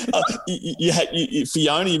 You had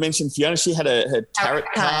Fiona. You mentioned Fiona. She had her tarot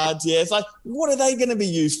cards. Yeah, it's like, what are they going to be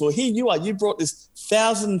used for? Here you are. You brought this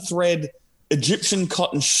 1,000-thread Egyptian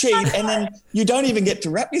cotton sheet, and then you don't even get to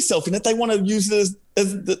wrap yourself in it. They want to use it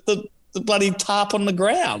as the bloody tarp on the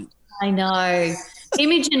ground. I know.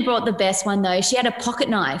 Imogen brought the best one though. She had a pocket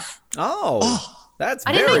knife. Oh. That's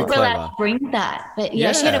I very didn't think we were clever. allowed to bring that, but she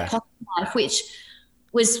had a pocket knife, which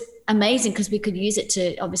was amazing because we could use it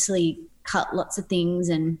to obviously cut lots of things.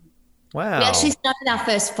 And wow, we actually started our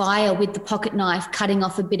first fire with the pocket knife, cutting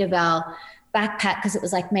off a bit of our backpack because it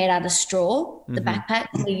was like made out of straw. The backpack,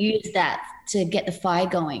 we used that to get the fire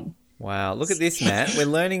going. Wow, look at this, Matt. We're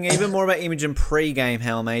learning even more about Imogen pre-game.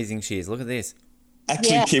 How amazing she is! Look at this.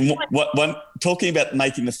 Actually, Kim, talking about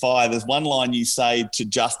making the fire, there's one line you say to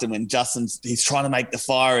Justin when he's trying to make the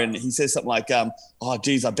fire and he says something like, oh,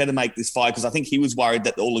 geez, I better make this fire because I think he was worried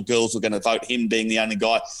that all the girls were going to vote him being the only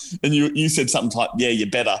guy. And you said something like, yeah, you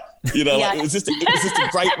better. Like it was just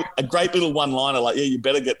a great little one-liner like, yeah, you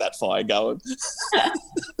better get that fire going.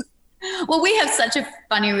 Well, we have such a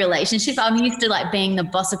funny relationship. I'm used to like being the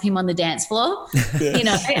boss of him on the dance floor, and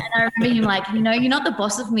I remember him like, you're not the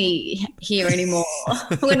boss of me here anymore.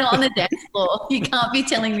 We're not on the dance floor. You can't be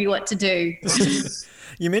telling me what to do.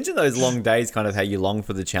 You mentioned those long days, kind of how you longed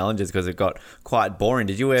for the challenges because it got quite boring.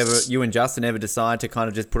 Did you and Justin ever decide to kind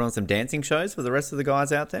of just put on some dancing shows for the rest of the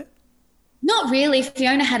guys out there? Not really.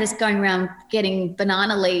 Fiona had us going around getting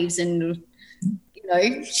banana leaves and,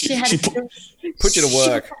 she put you to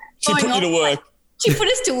work. She put you to work. She put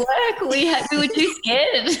us to work. We were too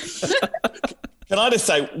scared. Can I just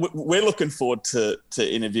say we're looking forward to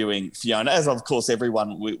interviewing Fiona, as of course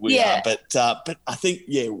everyone we are. But I think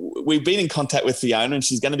we've been in contact with Fiona and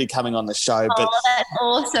she's going to be coming on the show. Oh, that's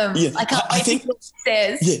awesome! Yeah, I can't wait to see what she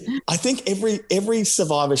says. Yeah, I think every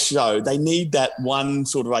Survivor show they need that one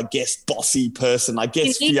sort of bossy person. I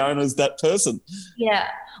guess Fiona's that person. Yeah.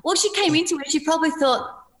 Well, she came into it. She probably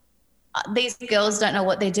thought these girls don't know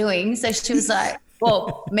what they're doing, so she was like,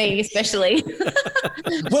 well, me especially.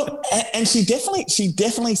 Well, and she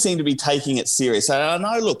definitely seemed to be taking it serious. And I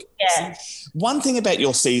know, look, one thing about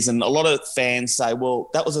your season, a lot of fans say, well,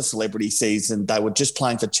 that was a celebrity season. They were just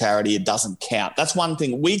playing for charity. It doesn't count. That's one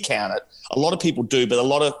thing. We count it. A lot of people do, but a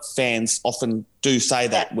lot of fans often do say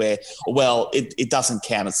that where, well, it doesn't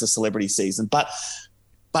count. It's a celebrity season. But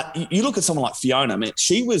you look at someone like Fiona, man,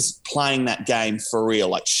 she was playing that game for real.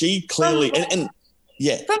 Like she clearly, and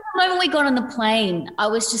yeah. From the moment we got on the plane, I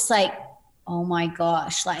was just like, oh my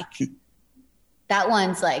gosh, like that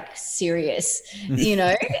one's like serious,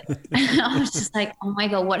 I was just like, oh my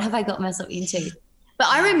God, what have I got myself into? But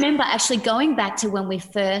I remember actually going back to when we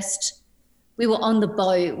were on the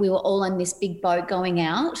boat, we were all on this big boat going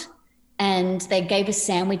out. And they gave us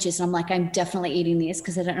sandwiches. And I'm like, I'm definitely eating this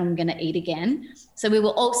because I don't know I'm going to eat again. So we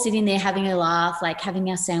were all sitting there having a laugh, like having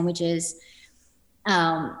our sandwiches.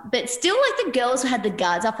 But still, like the girls had the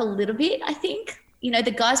guards up a little bit, I think.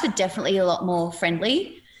 The guys were definitely a lot more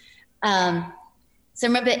friendly. So I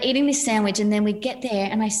remember eating this sandwich and then we get there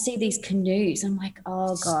and I see these canoes. I'm like,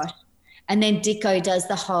 oh, gosh. And then Dicko does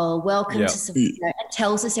the whole welcome to Survivor and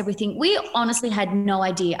tells us everything. We honestly had no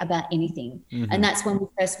idea about anything. Mm-hmm. And that's when we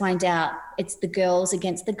first find out it's the girls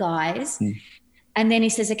against the guys. And then he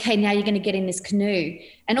says, okay, now you're going to get in this canoe.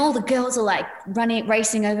 And all the girls are like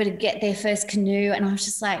racing over to get their first canoe. And I was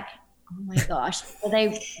just like, oh my gosh, what are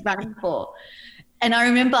they running for? And I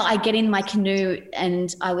remember I get in my canoe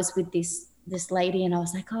and I was with this lady and I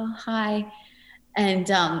was like, oh, hi.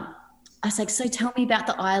 And I was like, so tell me about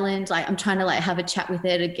the island. Like, I'm trying to like have a chat with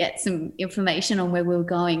her to get some information on where we were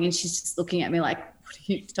going. And she's just looking at me like, what are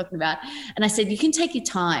you talking about? And I said, you can take your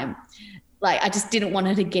time. Like, I just didn't want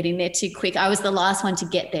her to get in there too quick. I was the last one to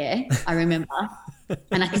get there, I remember.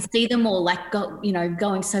 And I could see them all like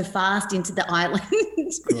going so fast into the island.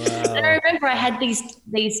 Wow. And I remember I had these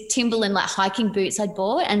Timberland like hiking boots I'd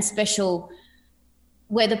bought and special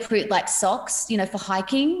weatherproof like socks, for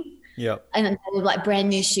hiking. Yep. And they were like brand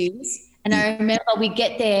new shoes. And I remember we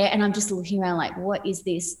get there and I'm just looking around like, what is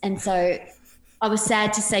this? And so I was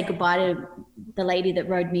sad to say goodbye to the lady that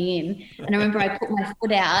rode me in. And I remember I put my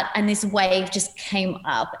foot out and this wave just came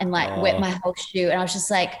up and like wet my whole shoe. And I was just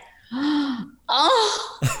like,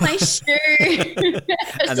 oh, my shoe.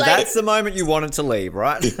 And like, that's the moment you wanted to leave,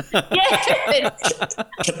 right? Yeah.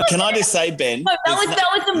 Can I just say, Ben? No, that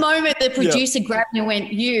was the moment the producer grabbed me and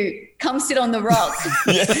went, you, come sit on the rock.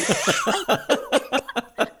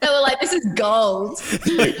 They were like, this is gold.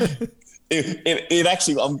 It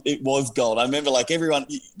actually it was gold. I remember like everyone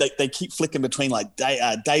they keep flicking between like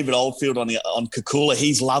David Oldfield on Kakula.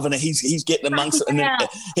 He's loving it. He's getting amongst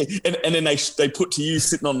it, and then they put to you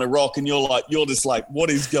sitting on the rock, and you're just like, what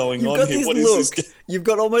is going on here? What is this? You've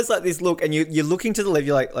got almost like this look, and you're looking to the left.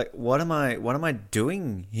 You're like what am I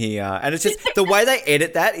doing here? And it's just the way they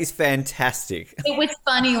edit that is fantastic. It was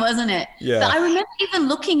funny, wasn't it? Yeah. But I remember even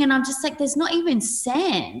looking, and I'm just like, there's not even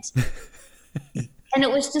sand. And it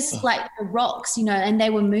was just like the rocks, and they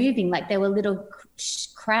were moving like they were little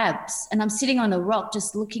crabs. And I'm sitting on a rock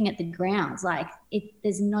just looking at the grounds like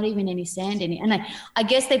there's not even any sand in it. And I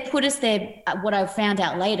guess they put us there, what I found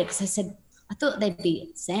out later, because I said, I thought there'd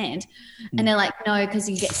be sand. And they're like, no, because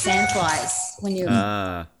you get sand flies when you're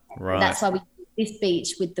right. That's why we use this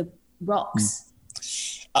beach with the rocks.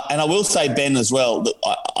 And I will say, Ben, as well, that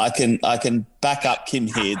I can back up Kim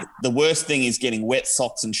here. The worst thing is getting wet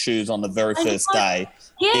socks and shoes on the very first day.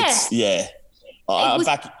 Yeah.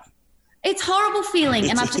 It's horrible feeling.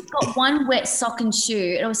 And I've just got one wet sock and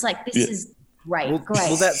shoe. And I was like, this is great.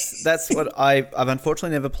 Well, that's what I've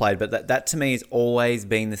unfortunately never played, but that to me has always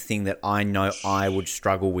been the thing that I know I would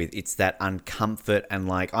struggle with. It's that uncomfort, and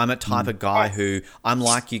like I'm a type of guy who I'm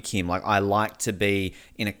like you, Kim. Like I like to be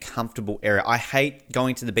in a comfortable area. I hate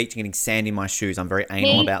going to the beach and getting sand in my shoes. I'm very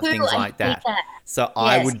anal about things like that. So yes.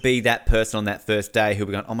 I would be that person on that first day who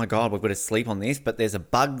would be going, oh my God, we've got to sleep on this, but there's a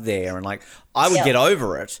bug there, and like I would get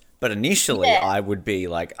over it, but initially I would be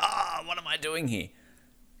like, what am I doing here?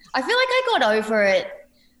 I feel like I got over it,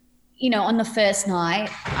 on the first night.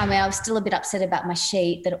 I mean, I was still a bit upset about my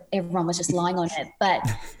sheet that everyone was just lying on it. But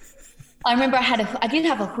I remember I did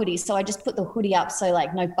have a hoodie, so I just put the hoodie up so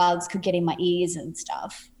like no bugs could get in my ears and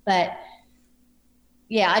stuff. But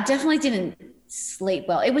yeah, I definitely didn't sleep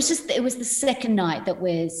well. It was the second night that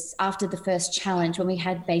was after the first challenge when we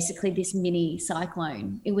had basically this mini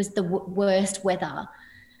cyclone. It was the worst weather.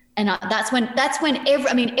 And that's when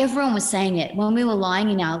everyone was saying it when we were lying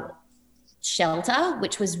in our shelter,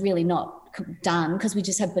 which was really not done because we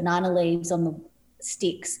just had banana leaves on the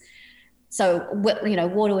sticks. So,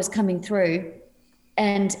 water was coming through,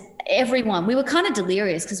 and we were kind of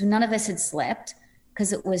delirious because none of us had slept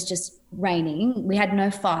because it was just raining. We had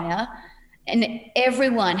no fire, and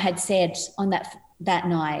everyone had said on that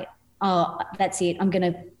night, "Oh, that's it. I'm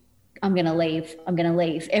gonna leave. I'm gonna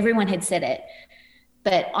leave." Everyone had said it.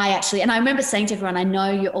 But and I remember saying to everyone, I know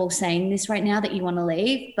you're all saying this right now that you want to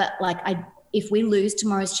leave, but like if we lose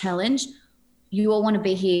tomorrow's challenge, you all want to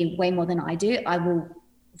be here way more than I do. I will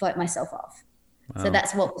vote myself off. Wow. So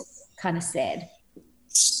that's what was kind of said.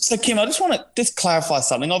 So Kim, I just want to clarify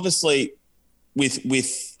something. Obviously,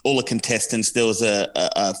 with all the contestants, there was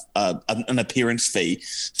an appearance fee.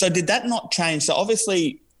 So did that not change? So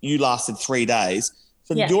obviously you lasted 3 days.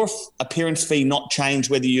 So did your appearance fee not change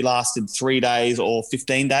whether you lasted 3 days or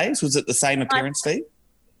 15 days? Was it the same appearance fee?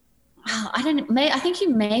 I don't know. I think you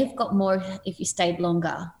may have got more if you stayed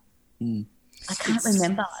longer. I can't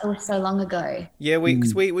remember. It was so long ago. Yeah,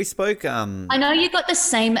 we spoke. I know you got the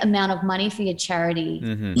same amount of money for your charity.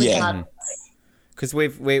 Mm-hmm.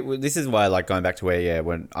 Because this is why I like going back to where,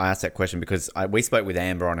 when I asked that question, because we spoke with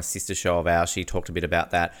Amber on a sister show of ours. She talked a bit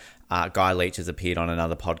about that. Guy Leach has appeared on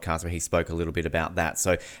another podcast where he spoke a little bit about that.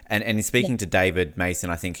 So, and in speaking to David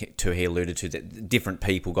Mason, I think too, he alluded to that different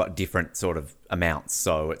people got different sort of amounts.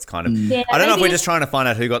 So it's kind of, I don't know if we're just trying to find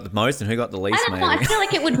out who got the most and who got the least. I don't know. I feel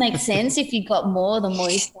like it would make sense if you got more, the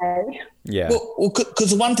more you stayed. Yeah. Well,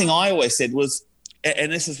 because the one thing I always said was,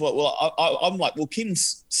 and this is what, I'm like, well,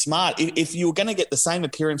 Kim's smart. If you were going to get the same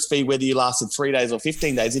appearance fee, whether you lasted 3 days or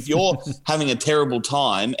 15 days, if you're having a terrible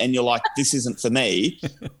time and you're like, this isn't for me,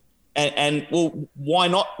 and well, why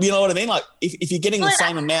not? You know what I mean? Like, if you're getting the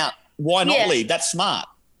same amount, why not leave? That's smart.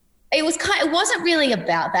 It wasn't really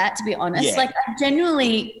about that, to be honest. Yeah. Like,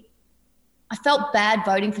 I felt bad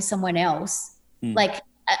voting for someone else. Like,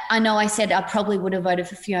 I know I said I probably would have voted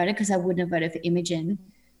for Fiona because I wouldn't have voted for Imogen,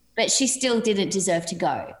 but she still didn't deserve to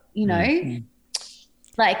go, you know?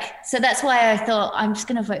 Like, so that's why I thought I'm just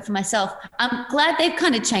going to vote for myself. I'm glad they've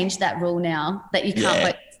kind of changed that rule now that you can't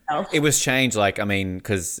vote for yourself. It was changed, like, I mean,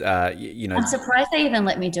 because, you know. I'm surprised they even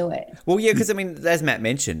let me do it. Well, yeah, because, I mean, as Matt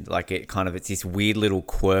mentioned, like, it's this weird little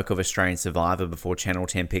quirk of Australian Survivor before Channel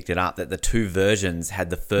 10 picked it up, that the two versions had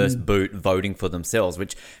the first boot voting for themselves,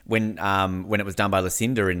 which when it was done by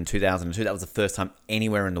Lucinda in 2002, that was the first time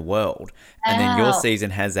anywhere in the world. And then your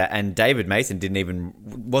season has that. And David Mason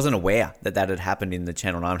wasn't aware that had happened in the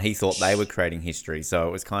Channel 9. He thought they were creating history. So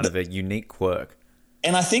it was kind of a unique quirk.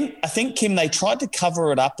 And I think, Kim, they tried to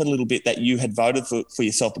cover it up a little bit that you had voted for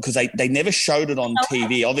yourself, because they never showed it on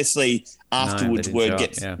TV. Obviously, afterwards, word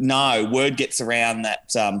gets around that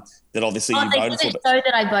obviously you voted for. They didn't show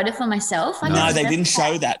that I voted for myself. No, they didn't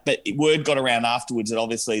show that, but word got around afterwards that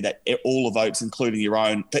obviously that all the votes, including your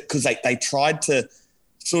own, because they tried to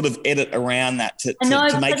sort of edit around that to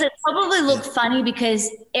make it probably looked funny because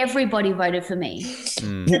everybody voted for me, so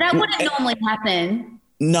that wouldn't normally happen.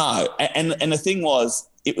 No, and the thing was,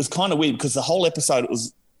 it was kind of weird because the whole episode, it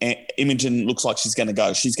was Imogen looks like she's going to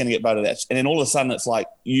go. She's going to get voted out. And then all of a sudden it's like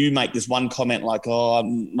you make this one comment like, oh,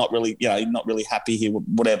 I'm not really, not really happy here,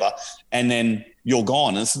 whatever. And then you're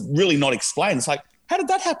gone. And it's really not explained. It's like, how did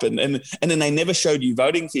that happen? And then they never showed you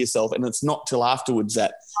voting for yourself. And it's not till afterwards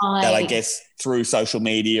that I guess through social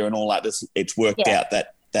media and all that, it's worked out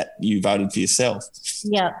that you voted for yourself.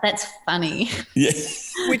 Yeah, that's funny. Yeah.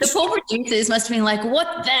 The poor producers must have been like,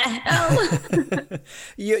 what the hell?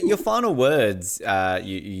 Your final words,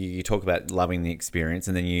 you talk about loving the experience,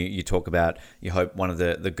 and then you talk about you hope one of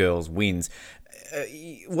the girls wins.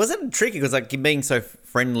 Was it tricky? Because like being so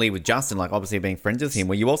friendly with Justin, like obviously being friends with him,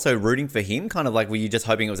 were you also rooting for him? Kind of like, were you just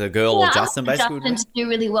hoping it was a girl or Justin basically? Justin to do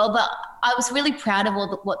really well, but I was really proud of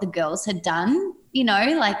what the girls had done,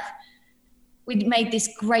 like we'd made this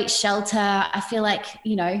great shelter. I feel like,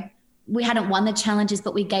 we hadn't won the challenges,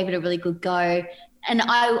 but we gave it a really good go. And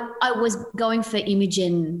I was going for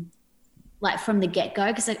Imogen like from the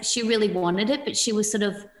get-go because she really wanted it, but she was sort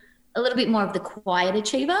of a little bit more of the quiet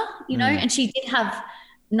achiever, and she did have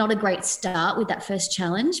not a great start with that first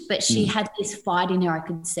challenge, but she had this fight in her, I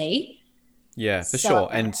could see. Yeah, for sure.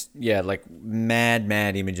 And yeah, like mad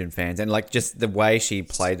Imogen fans, and like just the way she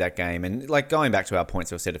played that game, and like going back to our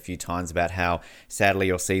points we've said a few times about how sadly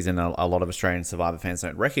your season, a lot of Australian Survivor fans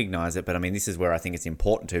don't recognise it, but I mean this is where I think it's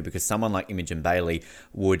important to, because someone like Imogen Bailey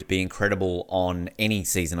would be incredible on any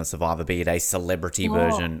season of Survivor, be it a celebrity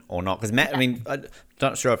version or not. Because Matt, I mean, I'm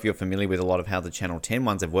not sure if you're familiar with a lot of how the Channel 10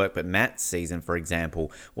 ones have worked, but Matt's season, for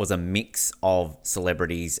example, was a mix of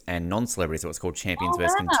celebrities and non-celebrities. So it's called Champions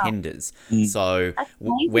versus Contenders. So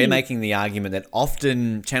we're making the argument that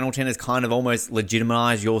often Channel 10 has kind of almost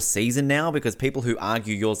legitimised your season now, because people who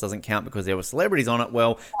argue yours doesn't count because there were celebrities on it,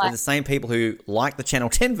 well, they're the same people who like the Channel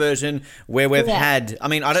 10 version where we've had, I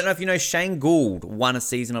mean, I don't know if you know, Shane Gould won a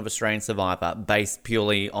season of Australian Survivor based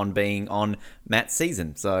purely on being on Matt's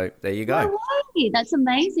season. So there you go. That's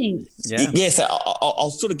amazing. Yeah, so I'll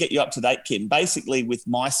sort of get you up to date, Kim. Basically, with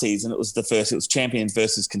my season, it was Champions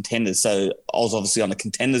versus Contenders. So I was obviously on a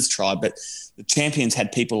Contenders tribe, but the Champions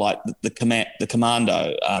had people like the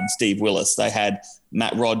Commando, Steve Willis. They had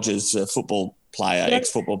Matt Rogers, a football player,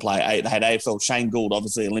 ex-football player. They had AFL Shane Gould,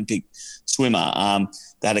 obviously Olympic swimmer.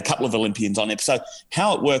 They had a couple of Olympians on it. So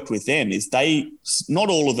how it worked with them is not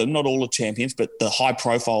all of them, not all the champions, but the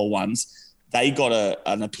high-profile ones, they got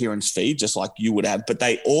an appearance fee just like you would have, but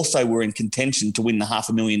they also were in contention to win the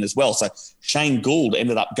 $500,000 as well. So Shane Gould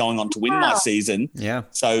ended up going on to win my season. Yeah.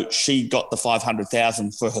 So she got the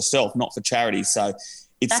 $500,000 for herself, not for charity. So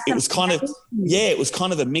it was kind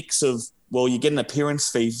of a mix of, well, you get an appearance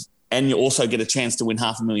fee and you also get a chance to win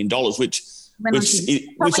 $500,000, which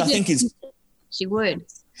I think is. She would.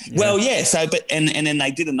 Well, yeah. So, but and then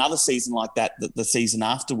they did another season like that the season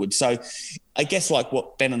afterwards. So, I guess like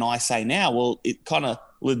what Ben and I say now, well, it kind of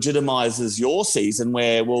legitimizes your season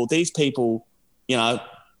where, well, these people, you know,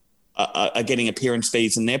 are getting appearance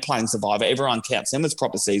fees and they're playing Survivor. Everyone counts them as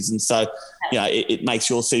proper seasons. So, you know, it makes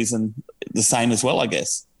your season the same as well, I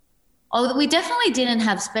guess. Oh, we definitely didn't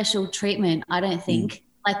have special treatment, I don't think.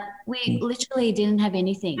 Like, we literally didn't have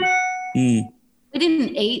anything. We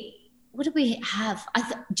didn't eat. What did we have?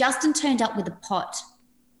 Justin turned up with a pot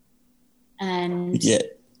and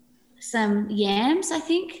some yams, I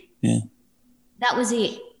think. Yeah. That was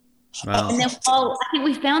it. Wow. And then, I think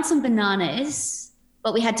we found some bananas,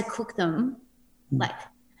 but we had to cook them. But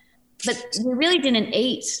we really didn't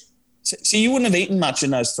eat. So you wouldn't have eaten much in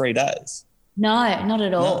those 3 days? No, not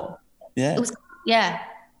at all. Yeah. It was,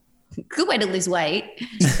 good way to lose weight.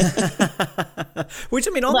 Which,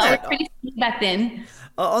 I mean, I was pretty skinny back then.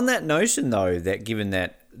 On that notion, though, that given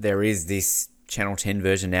that there is this Channel 10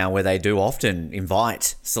 version now where they do often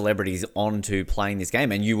invite celebrities onto playing this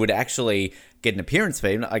game, and you would actually get an appearance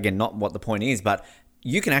fee. Again, not what the point is, but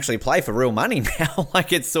you can actually play for real money now.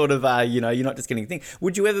 Like, it's sort of, you're not just getting a thing.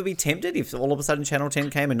 Would you ever be tempted if all of a sudden Channel 10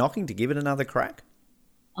 came a knocking to give it another crack?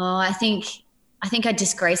 Oh, I think I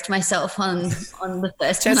disgraced myself on the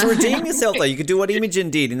first Chance to time. redeem yourself, though. You could do what Imogen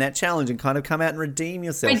did in that challenge and kind of come out and redeem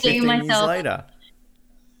yourself 15 years later.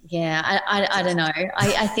 Yeah, I don't know.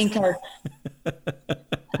 I think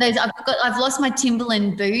I've lost my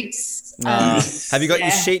Timberland boots. Have you got your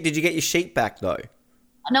sheet? Did you get your sheet back, though?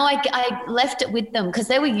 No, I left it with them because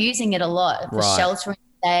they were using it a lot for sheltering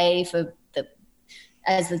day,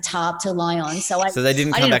 as the tarp to lie on. So they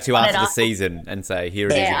didn't come back to you after the season and say, here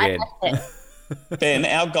it is again. Ben,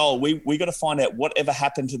 our goal, we got to find out whatever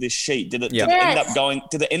happened to this sheet. Did it end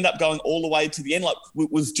up going all the way to the end? Like,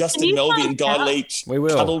 was Justin Melby and Guy Leach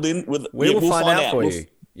cuddled in with? We will find out for you.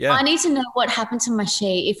 Yeah, I need to know what happened to my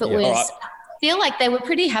sheet. If it was, I feel like they were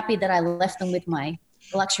pretty happy that I left them with my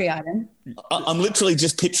luxury item. I'm literally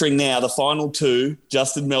just picturing now the final 2,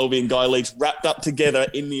 Justin Melby and Guy Leach, wrapped up together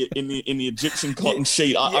in the Egyptian cotton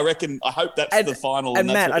sheet. I reckon. I hope that's the final. And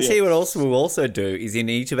Matt, I tell you what we'll also do is in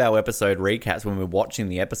each of our episode recaps when we're watching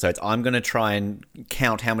the episodes, I'm going to try and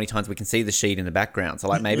count how many times we can see the sheet in the background. So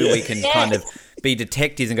like maybe we can kind of be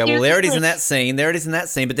detectives and go, well, there it is in that scene,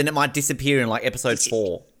 but then it might disappear in like episode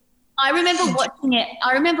 4. I remember watching it.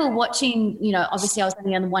 Obviously I was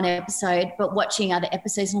only on one episode, but watching other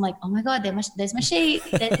episodes, and I'm like, oh my God, there's my sheet.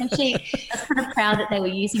 There's my sheet. I was kind of proud that they were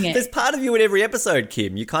using it. There's part of you in every episode,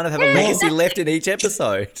 Kim. You kind of have a legacy left in each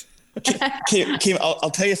episode. Kim, I'll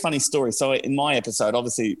tell you a funny story. So in my episode,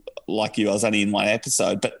 obviously, like you, I was only in one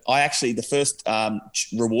episode, but I actually, the first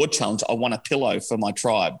reward challenge, I won a pillow for my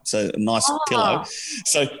tribe. So a nice pillow.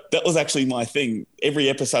 So that was actually my thing. Every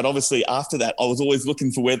episode, obviously, after that, I was always looking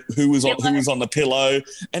for who was on the pillow,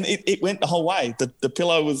 and it went the whole way. The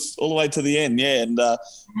pillow was all the way to the end, and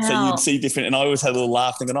so you'd see different. And I always had a little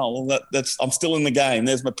laugh, thinking, "Oh, well, that's I'm still in the game.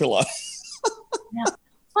 There's my pillow."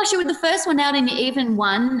 Gosh, you were the first one out, and you even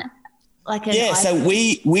won. So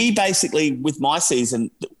we basically, with my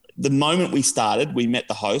season, the moment we started, we met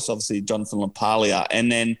the host, obviously Jonathan LaPaglia,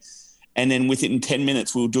 and then within 10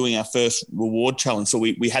 minutes we were doing our first reward challenge. So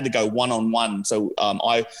we had to go one-on-one. So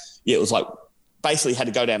it was like basically had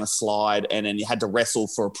to go down a slide, and then you had to wrestle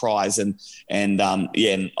for a prize, and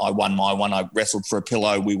I won my one. I wrestled for a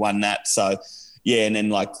pillow. We won that. So. Yeah, and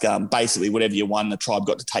then basically whatever you won, the tribe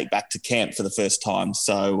got to take back to camp for the first time.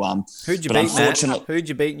 So who'd you beat, Matt? Who'd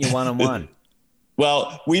you beat in your one-on-one?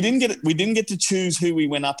 Well, we didn't get to choose who we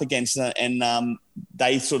went up against, and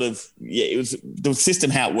they sort of it was the system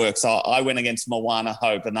how it works. So I went against Moana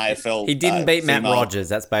Hope, an AFL. He didn't beat Matt Rogers.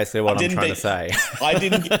 That's basically what I'm trying to say. I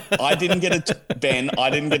didn't get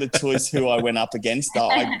a choice who I went up against.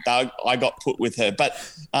 I got put with her, but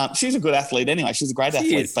she's a good athlete anyway. She's a great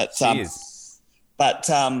athlete. She is. But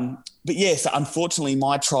yes, unfortunately,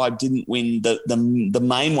 my tribe didn't win the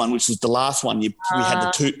main one, which was the last one. We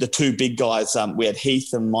had the two big guys. We had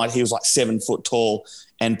Heath and Mike. He was like 7 foot tall,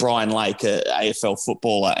 and Brian Lake, a AFL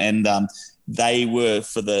footballer, and they were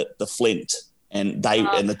for the Flint, and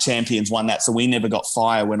the champions won that. So we never got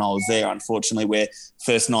fire when I was there. Unfortunately, where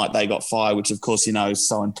first night they got fire, which of course is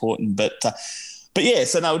so important. But yeah,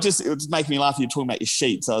 so no, it was making me laugh. You're talking about your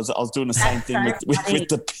sheets. I was doing the same thing with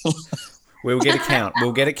the pillow. We'll get a count.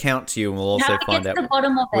 We'll get a count to you, and we'll also find out. The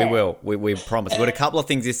bottom of it. We will. We promise. We've got a couple of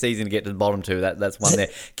things this season to get to the bottom to. That's one there.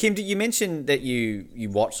 Kim, you mentioned that you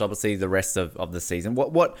watched obviously the rest of the season.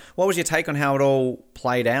 What was your take on how it all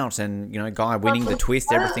played out, and Guy winning the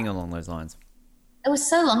twist, everything along those lines? It was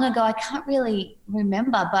so long ago, I can't really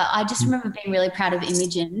remember, but I just remember being really proud of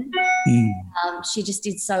Imogen She just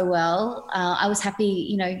did so well. I was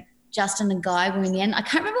happy, Justin and Guy were in the end. I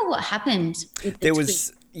can't remember what happened with the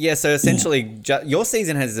twist. Yeah, so essentially, your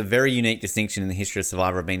season has a very unique distinction in the history of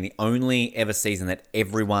Survivor of being the only ever season that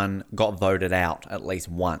everyone got voted out at least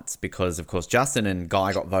once, because, of course, Justin and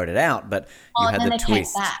Guy got voted out, but you had the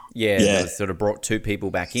twist. Yeah, they sort of brought two people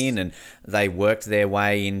back in, and they worked their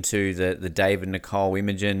way into the David, Nicole,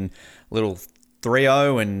 Imogen little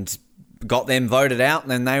trio and got them voted out,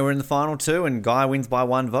 and then they were in the final two, and Guy wins by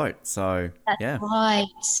one vote. So, That's right.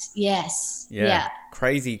 Yes. Yeah.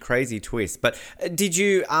 Crazy twist. But did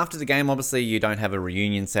you, after the game, obviously you don't have a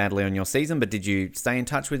reunion, sadly, on your season, but did you stay in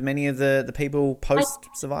touch with many of the people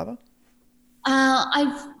post-Survivor?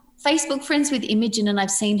 I've Facebook friends with Imogen, and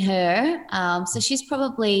I've seen her. So she's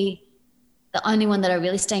probably the only one that I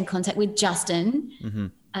really stay in contact with.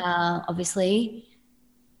 Justin, obviously.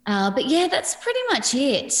 But yeah, that's pretty much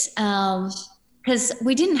it. Because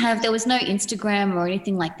there was no Instagram or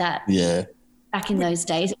anything like that. Yeah. Back in those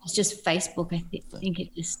days, it was just Facebook. I think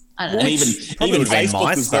it just, I don't know. And even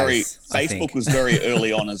Facebook was very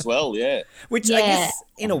early on as well. Yeah. Which I guess,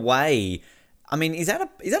 in a way, I mean, is that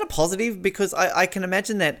a positive? Because I can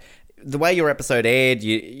imagine that the way your episode aired,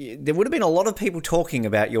 there would have been a lot of people talking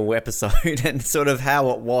about your episode and sort of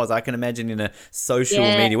how it was. I can imagine in a social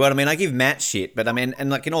media world. I mean, I give Matt shit, but I mean, and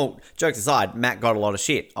like, in all jokes aside, Matt got a lot of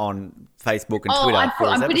shit on Facebook and Twitter.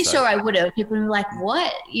 I'm pretty sure I would have. People were like,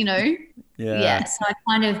 what? Yeah. So I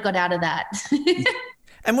kind of got out of that.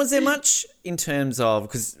 And was there much in terms of,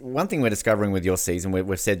 because one thing we're discovering with your season,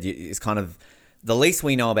 we've said is kind of the least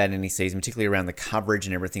we know about any season, particularly around the coverage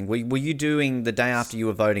and everything. Were you doing the day after you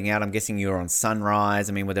were voting out? I'm guessing you were on Sunrise.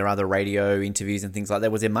 I mean, were there other radio interviews and things like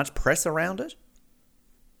that? Was there much press around it?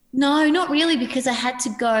 No, not really, because I had to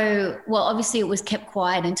go. Well, obviously it was kept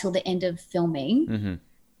quiet until the end of filming. Mm-hmm.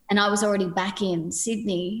 And I was already back in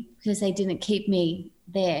Sydney because they didn't keep me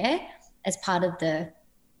there as part of the,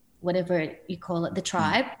 whatever you call it, the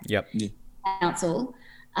tribe. Council.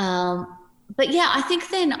 But yeah, I think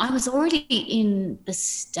then I was already in the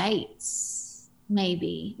States,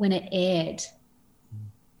 maybe, when it aired.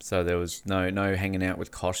 So there was no hanging out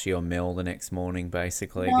with Koshi or Mel the next morning,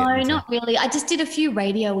 basically? No, not really. I just did a few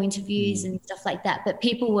radio interviews and stuff like that, but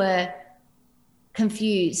people were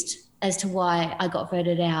confused as to why I got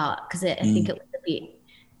voted out, because I think it was a bit,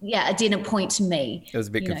 it didn't point to me. It was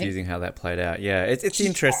a bit confusing how that played out. Yeah, it's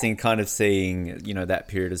interesting kind of seeing, that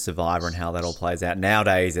period of Survivor and how that all plays out.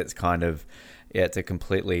 Nowadays, it's kind of, it's a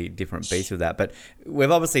completely different beast with that. But we've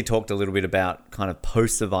obviously talked a little bit about kind of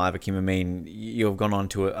post-Survivor, Kim. I mean, you've gone on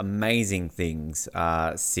to amazing things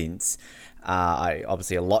since.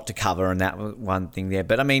 Obviously a lot to cover, and that was one thing there.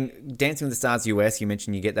 But I mean, Dancing with the Stars US, you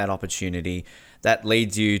mentioned you get that opportunity. That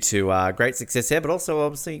leads you to great success there, but also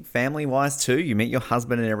obviously family-wise too. You meet your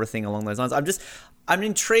husband and everything along those lines. I'm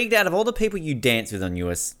intrigued, out of all the people you dance with on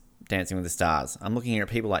US Dancing with the Stars. I'm looking here at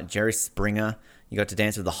people like Jerry Springer. You got to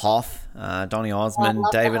dance with the Hoff, Donny Osmond,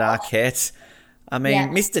 David Arquette. I mean,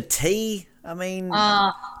 Mr. T. I mean,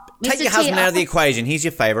 take your husband out of the equation. He's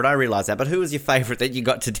your favourite. I realise that. But who was your favourite that you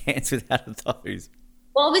got to dance with out of those?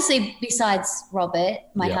 Well, obviously, besides Robert,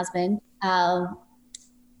 my husband,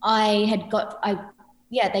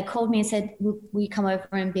 they called me and said, will you come over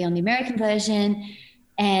and be on the American version?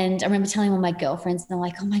 And I remember telling all my girlfriends, and they're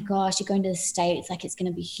like, oh my gosh, you're going to the States. Like, it's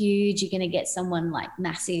going to be huge. You're going to get someone like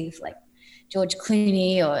massive, like George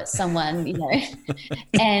Clooney or someone,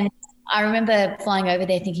 And I remember flying over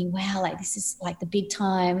there thinking, wow, like this is like the big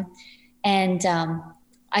time. And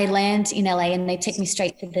I land in LA and they take me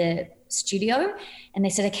straight to the studio and they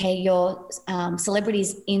said, okay, your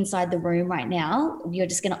celebrity's inside the room right now. You're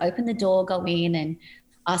just going to open the door, go in and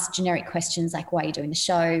ask generic questions like, why are you doing the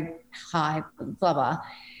show? Hi, blah, blah.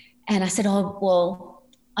 And I said, oh, well,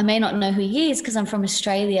 I may not know who he is because I'm from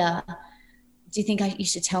Australia. Do you think you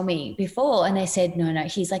should tell me before? And they said, no,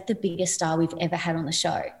 he's like the biggest star we've ever had on the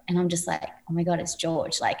show. And I'm just like, oh my God, it's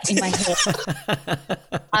George. Like in my head,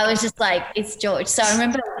 I was just like, it's George. So I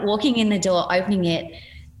remember walking in the door, opening it,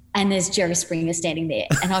 and there's Jerry Springer standing there.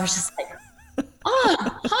 And I was just like, oh,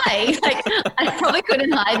 hi. Like I probably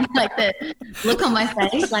couldn't hide like the look on my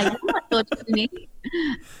face, like, oh, George Clooney.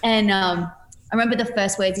 And I remember the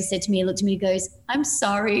first words he said to me, he looked at me, he goes, I'm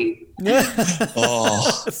sorry.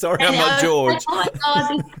 Oh, sorry, I'm not George. Like, oh my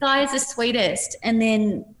God, this guy is the sweetest. And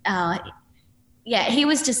then, he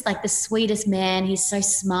was just like the sweetest man. He's so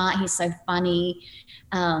smart. He's so funny.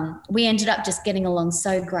 We ended up just getting along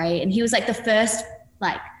so great. And he was like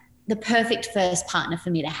the perfect first partner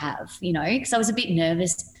for me to have, because I was a bit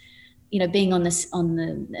nervous, being on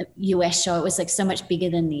the US show. It was like so much bigger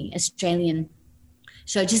than the Australian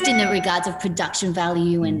show, just in the regards of production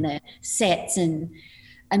value and the sets. And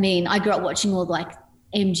I mean, I grew up watching all like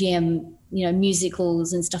MGM,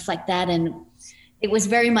 musicals and stuff like that. And it was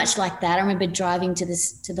very much like that. I remember driving to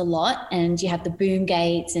the lot, and you have the boom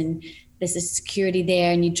gates, and there's a security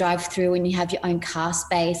there, and you drive through and you have your own car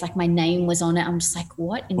space. Like my name was on it. I'm just like,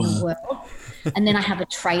 what in the world? And then I have a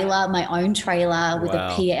trailer, my own trailer with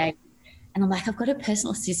a PA. And I'm like, I've got a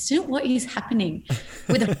personal assistant. What is happening?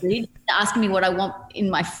 With a fridge, asking me what I want in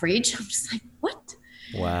my fridge. I'm just like, what?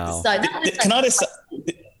 Wow. So can I just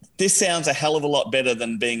this sounds a hell of a lot better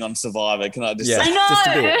than being on Survivor. Can I just say? I know. Just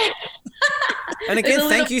a bit. And again,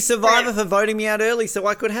 thank you, Survivor, for voting me out early so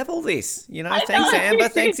I could have all this. Thanks, Amber.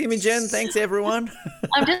 Thanks, Imogen. Thanks, everyone.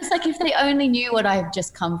 I'm just like, if they only knew what I've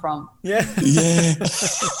just come from. Yeah.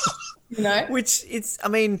 Yeah. Which it's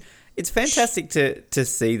fantastic to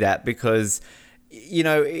see that, because,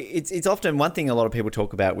 it's often one thing a lot of people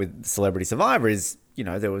talk about with Celebrity Survivor is,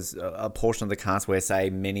 there was a portion of the cast where, say,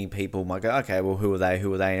 many people might go, okay, well, who are they,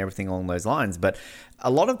 and everything along those lines. But a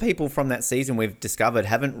lot of people from that season we've discovered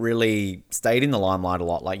haven't really stayed in the limelight a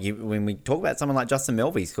lot. Like when we talk about someone like Justin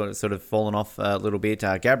Melby's sort of fallen off a little bit.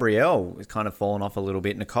 Gabrielle has kind of fallen off a little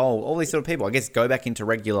bit. Nicole, all these sort of people, I guess, go back into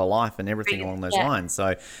regular life and everything along those lines.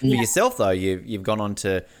 So for yourself, though, you've gone on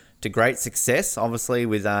to great success, obviously,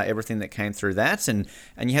 with everything that came through that. And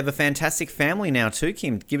you have a fantastic family now too,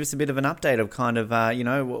 Kim. Give us a bit of an update of kind of,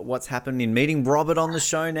 what's happened in meeting Robert on the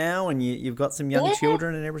show now, and you've got some young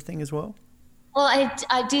children and everything as well. Well,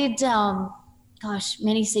 I did,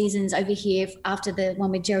 many seasons over here after the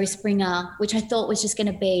one with Jerry Springer, which I thought was just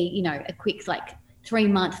going to be, a quick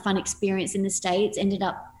 3-month fun experience in the States.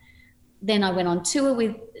 Then I went on tour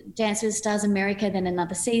with Dance with the Stars America, then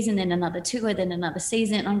another season, then another tour, then another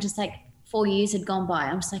season. And I'm just like, 4 years had gone by.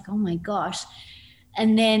 I'm just like, oh my gosh.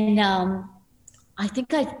 And then I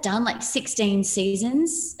think I've done 16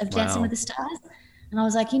 seasons of Dancing with the Stars. And I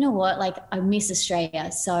was like, you know what? I miss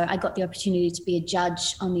Australia. So I got the opportunity to be a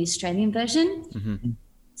judge on the Australian version. Mm-hmm.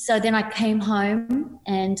 So then I came home,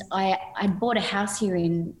 and I bought a house here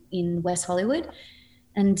in West Hollywood.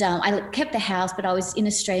 And I kept the house, but I was in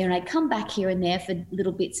Australia, and I'd come back here and there for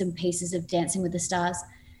little bits and pieces of Dancing with the Stars.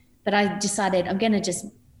 But I decided I'm going to just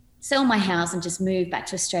sell my house and just move back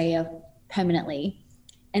to Australia permanently.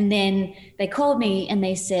 And then they called me and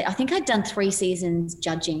they said, I think I'd done 3 seasons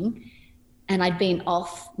judging, and I'd been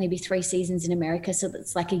off maybe 3 seasons in America. So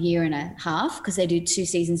that's like a year and a half, because they do 2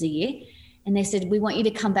 seasons a year. And they said, we want you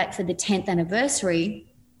to come back for the 10th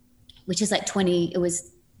anniversary, which is it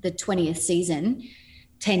was the 20th season.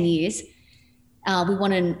 10 years. We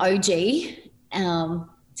want an OG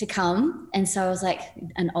to come. And so I was like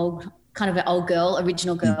an old girl,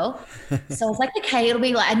 original girl. So I was like, okay, it'll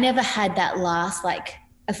be I never had that last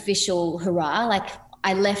official hurrah.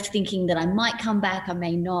 I left thinking that I might come back, I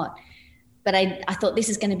may not. But I thought this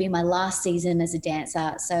is going to be my last season as a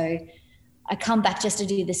dancer. So I come back just to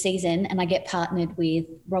do the season, and I get partnered with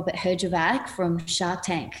Robert Herjavec from Shark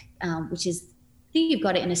Tank, which is, I think you've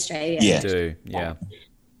got it in Australia. Yeah, I do. Yeah.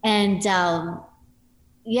 And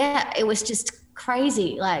it was just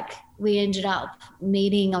crazy. We ended up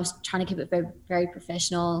meeting. I was trying to keep it very, very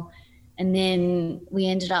professional, and then we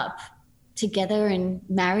ended up together and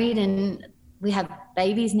married, and we have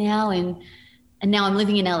babies now. And now I'm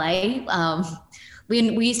living in LA.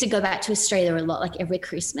 We used to go back to Australia a lot, every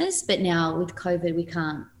Christmas, but now with COVID, we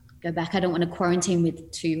can't go back. I don't want to quarantine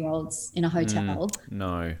with 2-year-olds in a hotel.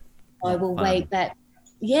 No. I will wait, but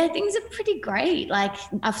yeah, things are pretty great.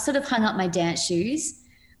 I've sort of hung up my dance shoes.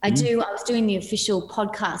 I was doing the official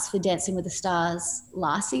podcast for Dancing with the Stars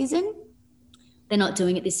last season. They're not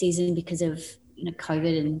doing it this season because of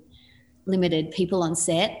COVID and limited people on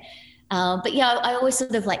set. But yeah, I always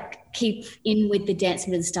sort of keep in with the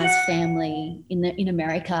Dancing with the Stars family in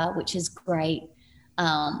America, which is great.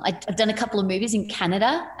 I've done a couple of movies in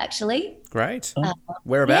Canada, actually. Great.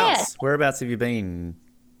 Whereabouts? Yeah. Whereabouts have you been?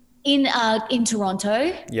 In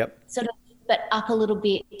Toronto. Yep. Sort of, but up a little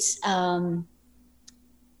bit.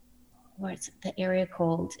 What's the area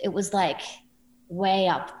called? It was way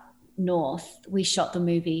up north. We shot the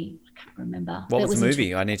movie. I can't remember. What was the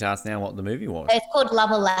movie? I need to ask now what the movie was. It's called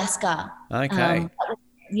Love Alaska. Okay.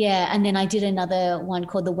 And then I did another one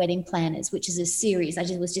called The Wedding Planners, which is a series. I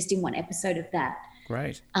was just in one episode of that.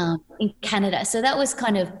 Great. In Canada. So that was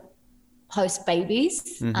kind of post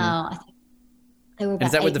babies. Mm-hmm. I think they were about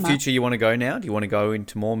Is that with the months. future you want to go now? Do you want to go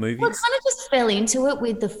into more movies? Well, I kind of just fell into it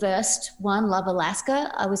with the first one, Love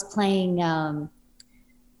Alaska. I was playing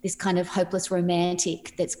this kind of hopeless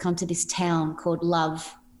romantic that's come to this town called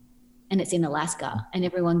Love, and it's in Alaska, and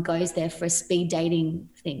everyone goes there for a speed dating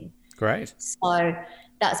thing. Great. So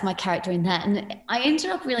that's my character in that. And I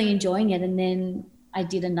ended up really enjoying it. And then I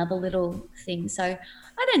did another little thing. So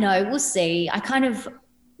I don't know. We'll see. I kind of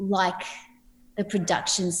like the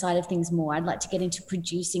production side of things more. I'd like to get into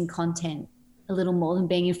producing content a little more than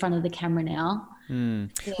being in front of the camera now. Well,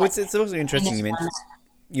 it's also interesting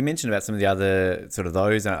you mentioned about some of the other sort of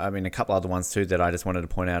those. I mean, a couple other ones too that I just wanted to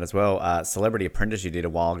point out as well. Celebrity Apprentice you did a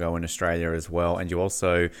while ago in Australia as well. And you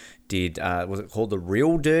also did, was it called The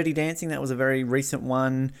Real Dirty Dancing? That was a very recent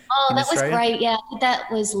one. Oh, that Australia. Was great. Yeah, that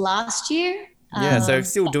was last year. Yeah, so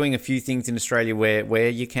still doing a few things in Australia where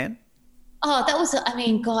you can. Oh, that was, I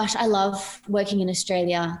mean, gosh, I love working in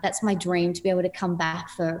Australia. That's my dream, to be able to come back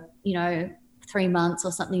for, 3 months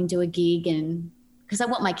or something, do a gig, and because I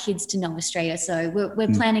want my kids to know Australia. So we're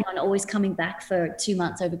planning on always coming back for 2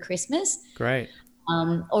 months over Christmas. Great.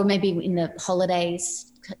 Or maybe in the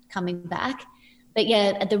holidays coming back. But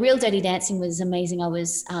yeah, The Real Dirty Dancing was amazing. I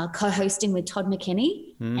was co-hosting with Todd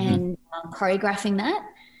McKenney and choreographing that.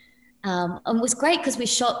 And it was great because we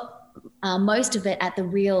shot most of it at the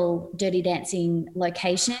Real Dirty Dancing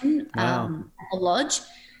location at the lodge.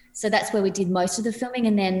 So that's where we did most of the filming.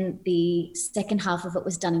 And then the second half of it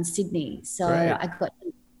was done in Sydney. So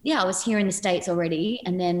Great. I was here in the States already.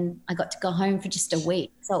 And then I got to go home for just a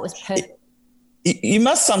week. So it was perfect. You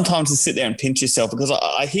must sometimes just sit there and pinch yourself, because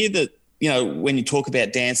I hear that, when you talk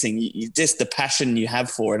about dancing, you just the passion you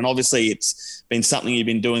have for it. And obviously it's been something you've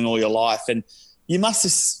been doing all your life. And you must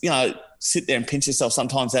just, sit there and pinch yourself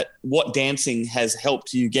sometimes at what dancing has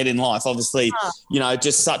helped you get in life. Obviously,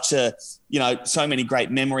 just such a, so many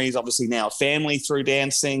great memories, obviously now family through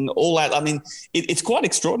dancing, all that. I mean, it's quite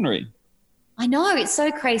extraordinary. I know, it's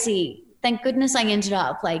so crazy. Thank goodness I ended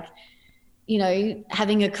up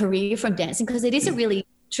having a career from dancing, because it is a really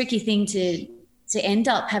tricky thing to end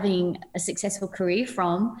up having a successful career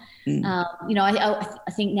from. I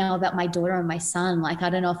think now about my daughter and my son, I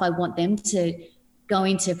don't know if I want them to go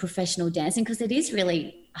into professional dancing, because it is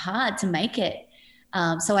really hard to make it.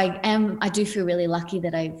 So I do feel really lucky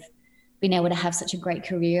that I've been able to have such a great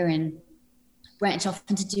career and branch off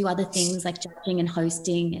and to do other things like judging and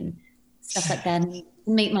hosting and stuff like that, and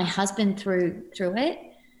meet my husband through it.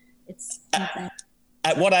 It's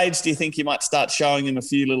At what age do you think you might start showing him a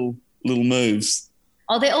few little moves?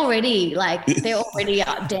 Oh, they're already up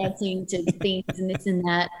dancing to things and this and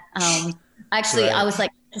that. Actually, right. I was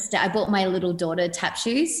I bought my little daughter tap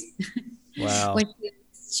shoes. Wow. When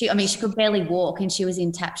she could barely walk and she was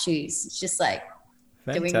in tap shoes. It's just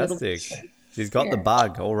doing fantastic. She's got the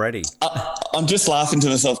bug already. I'm just laughing to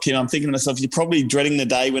myself, Kim. I'm thinking to myself, you're probably dreading the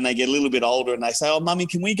day when they get a little bit older and they say, "Oh, Mummy,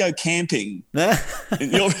 can we go camping?" I'll be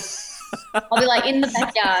in the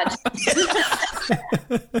backyard.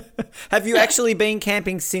 Have you actually been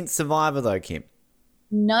camping since Survivor though, Kim?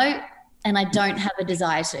 No, and I don't have a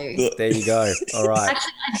desire to. There you go. All right.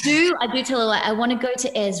 Actually, I do tell her I want to go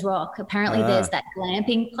to Ayers Rock. Apparently there's that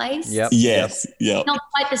glamping place. Yep. Yes. Yep. Not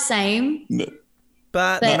quite the same. No.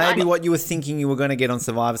 But maybe what you were thinking you were going to get on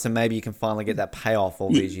Survivor, so maybe you can finally get that payoff all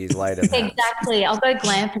these years later. Exactly. I'll go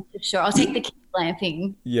glamping for sure. I'll take the kids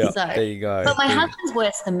glamping. Yeah, there you go. But my husband's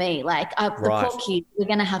worse than me. The poor kids, we're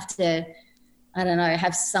going to have to, I don't know,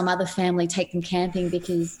 have some other family take them camping,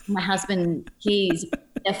 because my husband, he's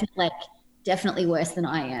definitely worse than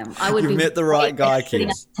I am. You've met the right guy, Kim.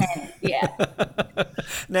 Yeah.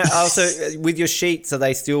 Now, also with your sheets, are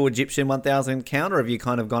they still Egyptian 1000 count, or have you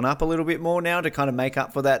kind of gone up a little bit more now to kind of make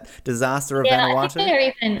up for that disaster of Vanuatu? I think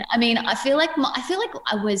they're even. I mean, I feel like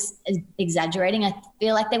I was exaggerating. I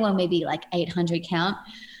feel like they were maybe 800 count.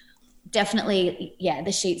 Definitely, yeah.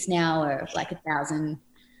 The sheets now are 1,000.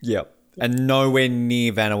 Yep. And nowhere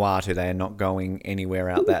near Vanuatu. They are not going anywhere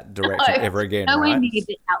out that direction ever again, nowhere right? near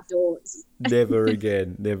the outdoors. Never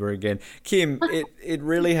again. Never again. Kim, it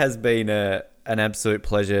really has been an absolute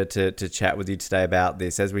pleasure to chat with you today about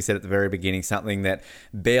this. As we said at the very beginning, something that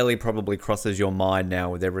barely probably crosses your mind now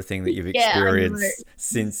with everything that you've experienced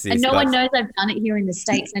since this. And no one knows I've done it here in the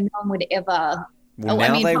States, and no one would ever. Well,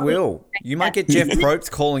 now they will. You might get Jeff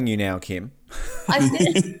Probst calling you now, Kim. I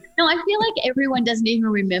feel like everyone doesn't even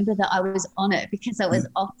remember that I was on it, because I was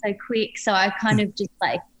off so quick. So I kind of just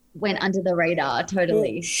went under the radar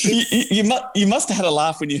totally. You must have had a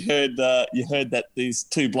laugh when you heard that these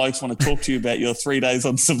two blokes want to talk to you about your 3 days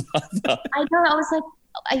on Survivor. I know. I was like,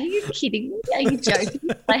 are you kidding me? Are you joking?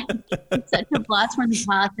 It's such a blast from the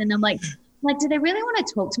past. And I'm like, do they really want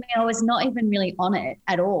to talk to me? I was not even really on it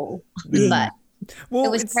at all. But Well,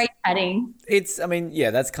 It was great chatting. I mean,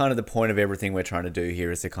 yeah, that's kind of the point of everything we're trying to do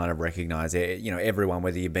here, is to kind of recognize it, everyone,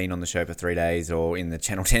 whether you've been on the show for 3 days or in the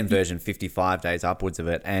Channel 10 version, 55 days upwards of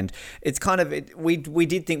it. And it's kind of, we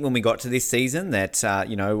did think when we got to this season that,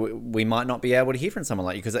 we might not be able to hear from someone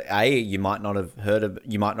like you, because A, you might not have heard of,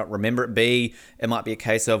 you might not remember it. B, it might be a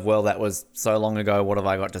case of, well, that was so long ago, what have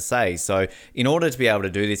I got to say? So in order to be able to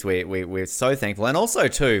do this, we're so thankful. And also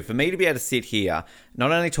too, for me to be able to sit here,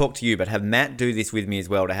 not only talk to you, but have Matt do this with me as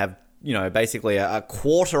well, to have basically a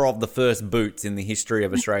quarter of the first boots in the history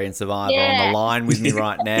of Australian Survivor on the line with me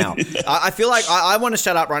right now. I feel like I want to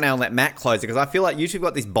shut up right now and let Matt close it, because I feel like you two have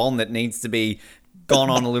got this bond that needs to be gone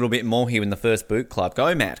on a little bit more here in the first boot club.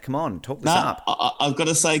 Go, Matt. Come on, talk this up. I've got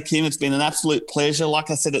to say, Kim, it's been an absolute pleasure. Like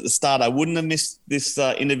I said at the start, I wouldn't have missed this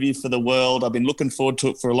interview for the world. I've been looking forward to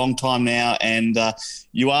it for a long time now, and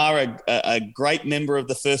you are a great member of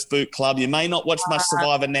the first boot club. You may not watch much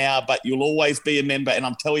Survivor now, but you'll always be a member. And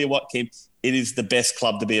I'm telling you what, Kim, it is the best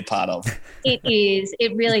club to be a part of. It is.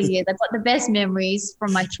 It really is. I've got the best memories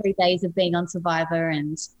from my 3 days of being on Survivor,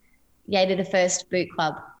 and yay to the first boot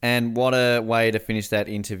club. And what a way to finish that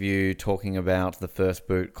interview, talking about the first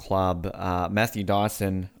boot club. Matthew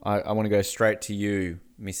Dyson, I want to go straight to you,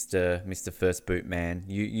 Mr. First Boot Man.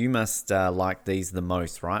 You must like these the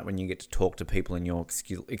most, right? When you get to talk to people in your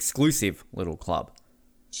exclusive little club.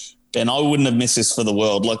 Ben, I wouldn't have missed this for the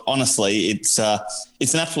world. Like, honestly, it's an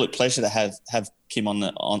absolute pleasure to have Kim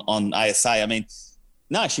on ASA. I mean,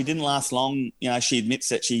 no, she didn't last long. She admits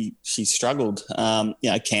that she struggled,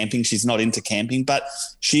 camping. She's not into camping, but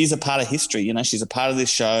she's a part of history. She's a part of this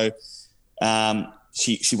show.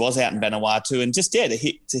 She was out in Vanuatu, and just, to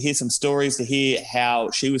hear some stories, to hear how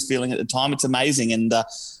she was feeling at the time, it's amazing. And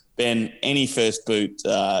Ben, any first boot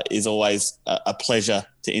is always a pleasure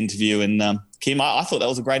to interview. And Kim, I thought that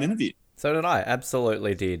was a great interview. So did I.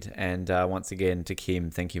 Absolutely did. And once again, to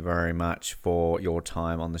Kim, thank you very much for your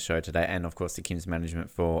time on the show today. And, of course, to Kim's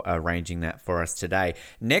management for arranging that for us today.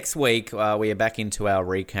 Next week, we are back into our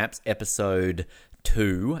recaps, episode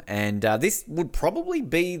 2. And this would probably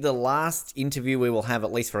be the last interview we will have,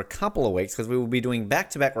 at least for a couple of weeks, because we will be doing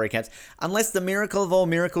back-to-back recaps, unless the miracle of all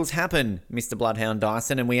miracles happen, Mr. Bloodhound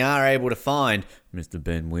Dyson, and we are able to find Mr.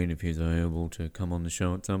 Ben Wynn, if he's able to come on the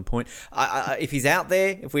show at some point. If he's out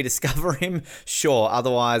there, if we discover him, sure.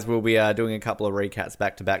 Otherwise, we'll be doing a couple of recaps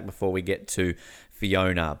back-to-back before we get to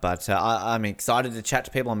Fiona. But I'm excited to chat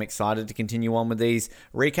to people. I'm excited to continue on with these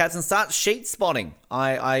recaps and start sheet spotting.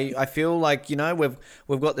 I feel like,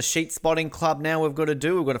 we've got the sheet spotting club now we've got to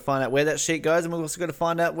do. We've got to find out where that sheet goes, and we've also got to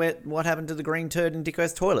find out what happened to the green turd in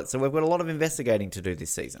Dicko's toilet. So we've got a lot of investigating to do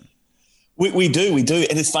this season. We do. And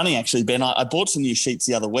it's funny, actually, Ben. I bought some new sheets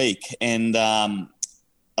the other week, and I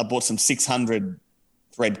bought some 600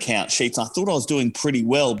 thread count sheets. I thought I was doing pretty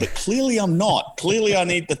well, but clearly I'm not. Clearly I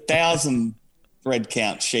need the 1,000 thread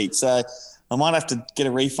count sheets. So I might have to get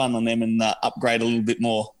a refund on them and upgrade a little bit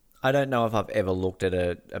more. I don't know if I've ever looked at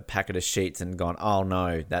a packet of sheets and gone, oh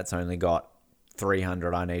no, that's only got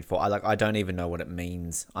 300 I need for. I don't even know what it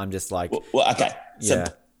means. I'm just like... Well, okay. So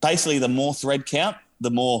basically the more thread count, the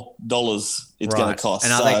more dollars it's going to cost.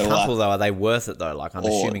 And are they comfortable though? Are they worth it though? Like, I'm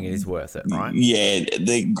assuming it is worth it, right? Yeah.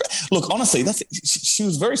 Look, honestly, she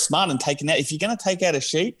was very smart in taking out. If you're going to take out a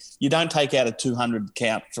sheet, you don't take out a 200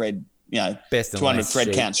 count thread, best 200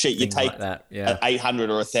 thread count sheet. You take like an 800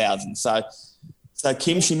 or 1,000. So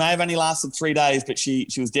Kim, she may have only lasted 3 days, but she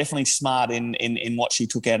was definitely smart in what she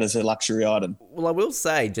took out as her luxury item. Well, I will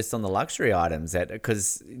say, just on the luxury items, that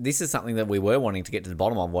because this is something that we were wanting to get to the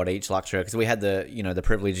bottom of, what each luxury, because we had the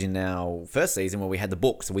privilege in our first season where we had the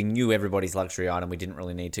book, so we knew everybody's luxury item. We didn't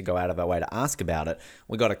really need to go out of our way to ask about it.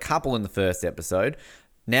 We got a couple in the first episode.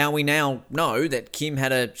 Now we know that Kim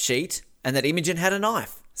had a sheet and that Imogen had a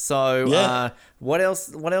knife. So what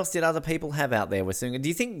else did other people have out there? Do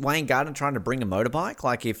you think Wayne Gardner trying to bring a motorbike?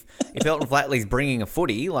 Like if Elton Flatley's bringing a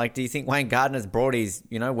footy, like do you think Wayne Gardner's brought his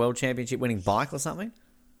world championship winning bike or something?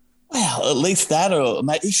 Well, at least that, or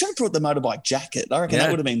mate, he should have brought the motorbike jacket. I reckon that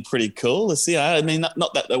would have been pretty cool. Not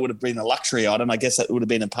that that would have been a luxury item. I guess that would have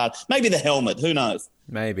been a part. Maybe the helmet. Who knows?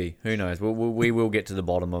 Maybe. Who knows? We will get to the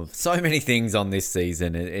bottom of so many things on this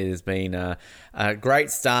season. It has been a great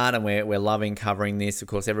start, and we're loving covering this. Of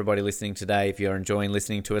course, everybody listening today, if you're enjoying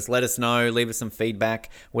listening to us, let us know. Leave us some feedback,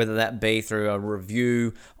 whether that be through a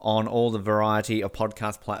review on all the variety of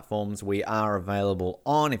podcast platforms we are available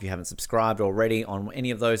on. If you haven't subscribed already on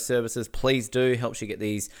any of those services, please do. Helps you get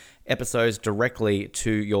these episodes directly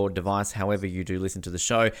to your device, however you do listen to the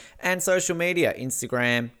show. And social media,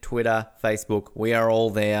 Instagram, Twitter, Facebook, we are all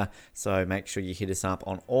there. So make sure you hit us up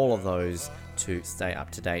on all of those to stay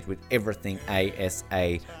up to date with everything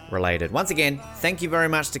ASA related. Once again, thank you very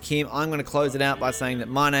much to Kim. I'm going to close it out by saying that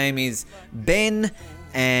my name is Ben,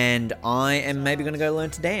 and I am maybe going to go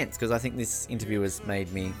learn to dance, because I think this interview has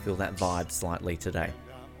made me feel that vibe slightly today.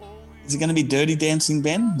 Is it going to be Dirty Dancing,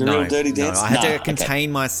 Ben? Real Dirty Dancing? No, I had to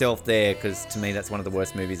contain myself there, because to me that's one of the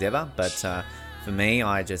worst movies ever. But for me,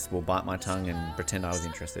 I just will bite my tongue and pretend I was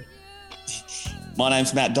interested. My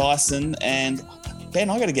name's Matt Dyson, and Ben,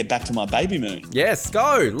 I got to get back to my baby moon. Yes,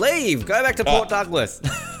 go back to Port Douglas.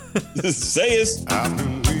 See us. I've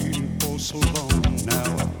been waiting for so long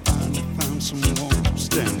now. I finally found someone to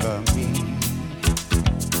stand by me.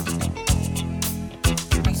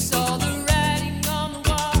 We saw the writing on the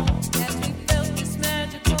wall as we felt this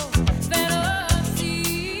magical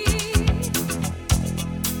fantasy.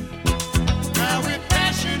 Now with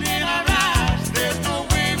passion in our eyes, there's no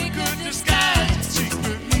way we could disguise it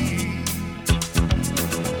secretly.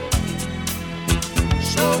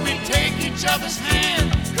 So we take each other's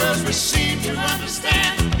hand, 'cause we seem to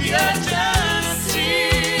understand the urgency.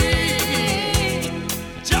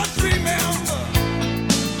 Just remember,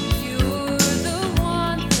 You're the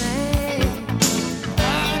one thing I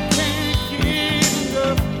can't get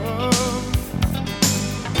enough of.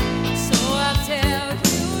 So I'll tell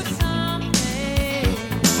you something.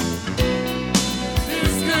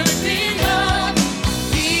 This could be love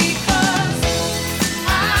because I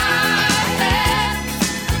had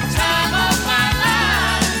the time of my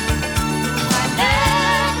life. I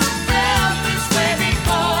never felt this way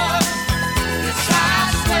before. Yes, I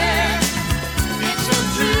swear it's so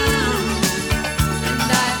true,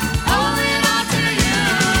 and I owe it all to you.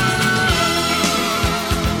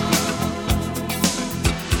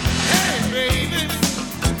 Hey, baby.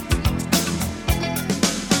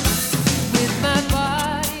 With my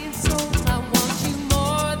body and soul, I want you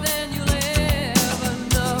more than you'll ever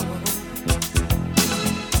know.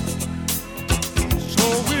 So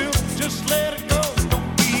we'll just let it go.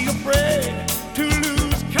 Don't be afraid to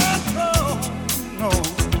lose control. No.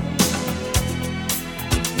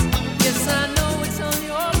 Yes, I know it's on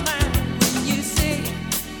your mind when you say,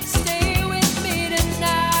 stay with me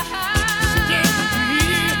tonight.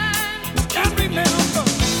 And remember,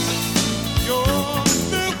 you're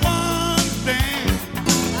the one thing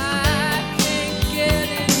I can't get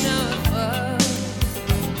enough of.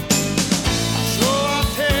 So I'll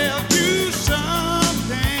tell you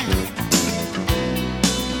something.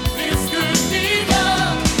 This could be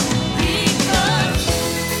love because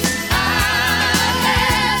I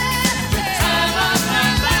had the time of my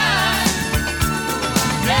life.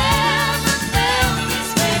 Never felt this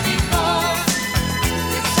way before.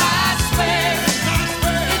 Yes, I swear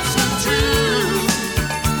it's so true,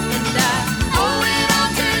 and I owe it all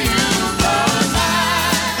to you 'cause I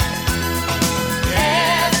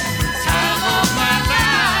had the time of my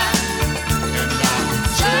life, and I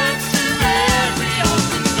searched through every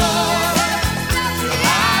open door till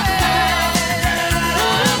I found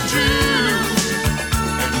the truth,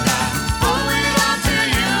 and I owe it all to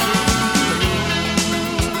you.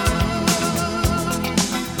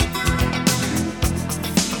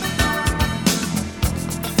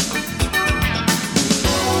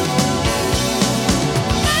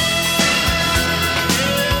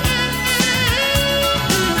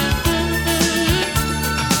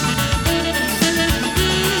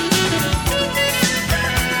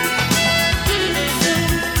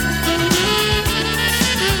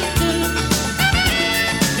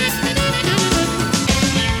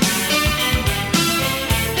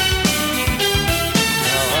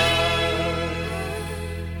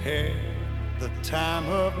 had the time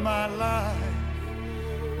of my life.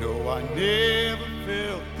 No, I never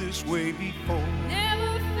felt this way before.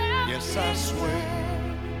 Never felt Yes, I this swear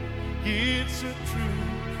way. it's a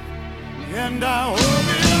truth, and I owe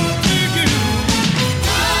it all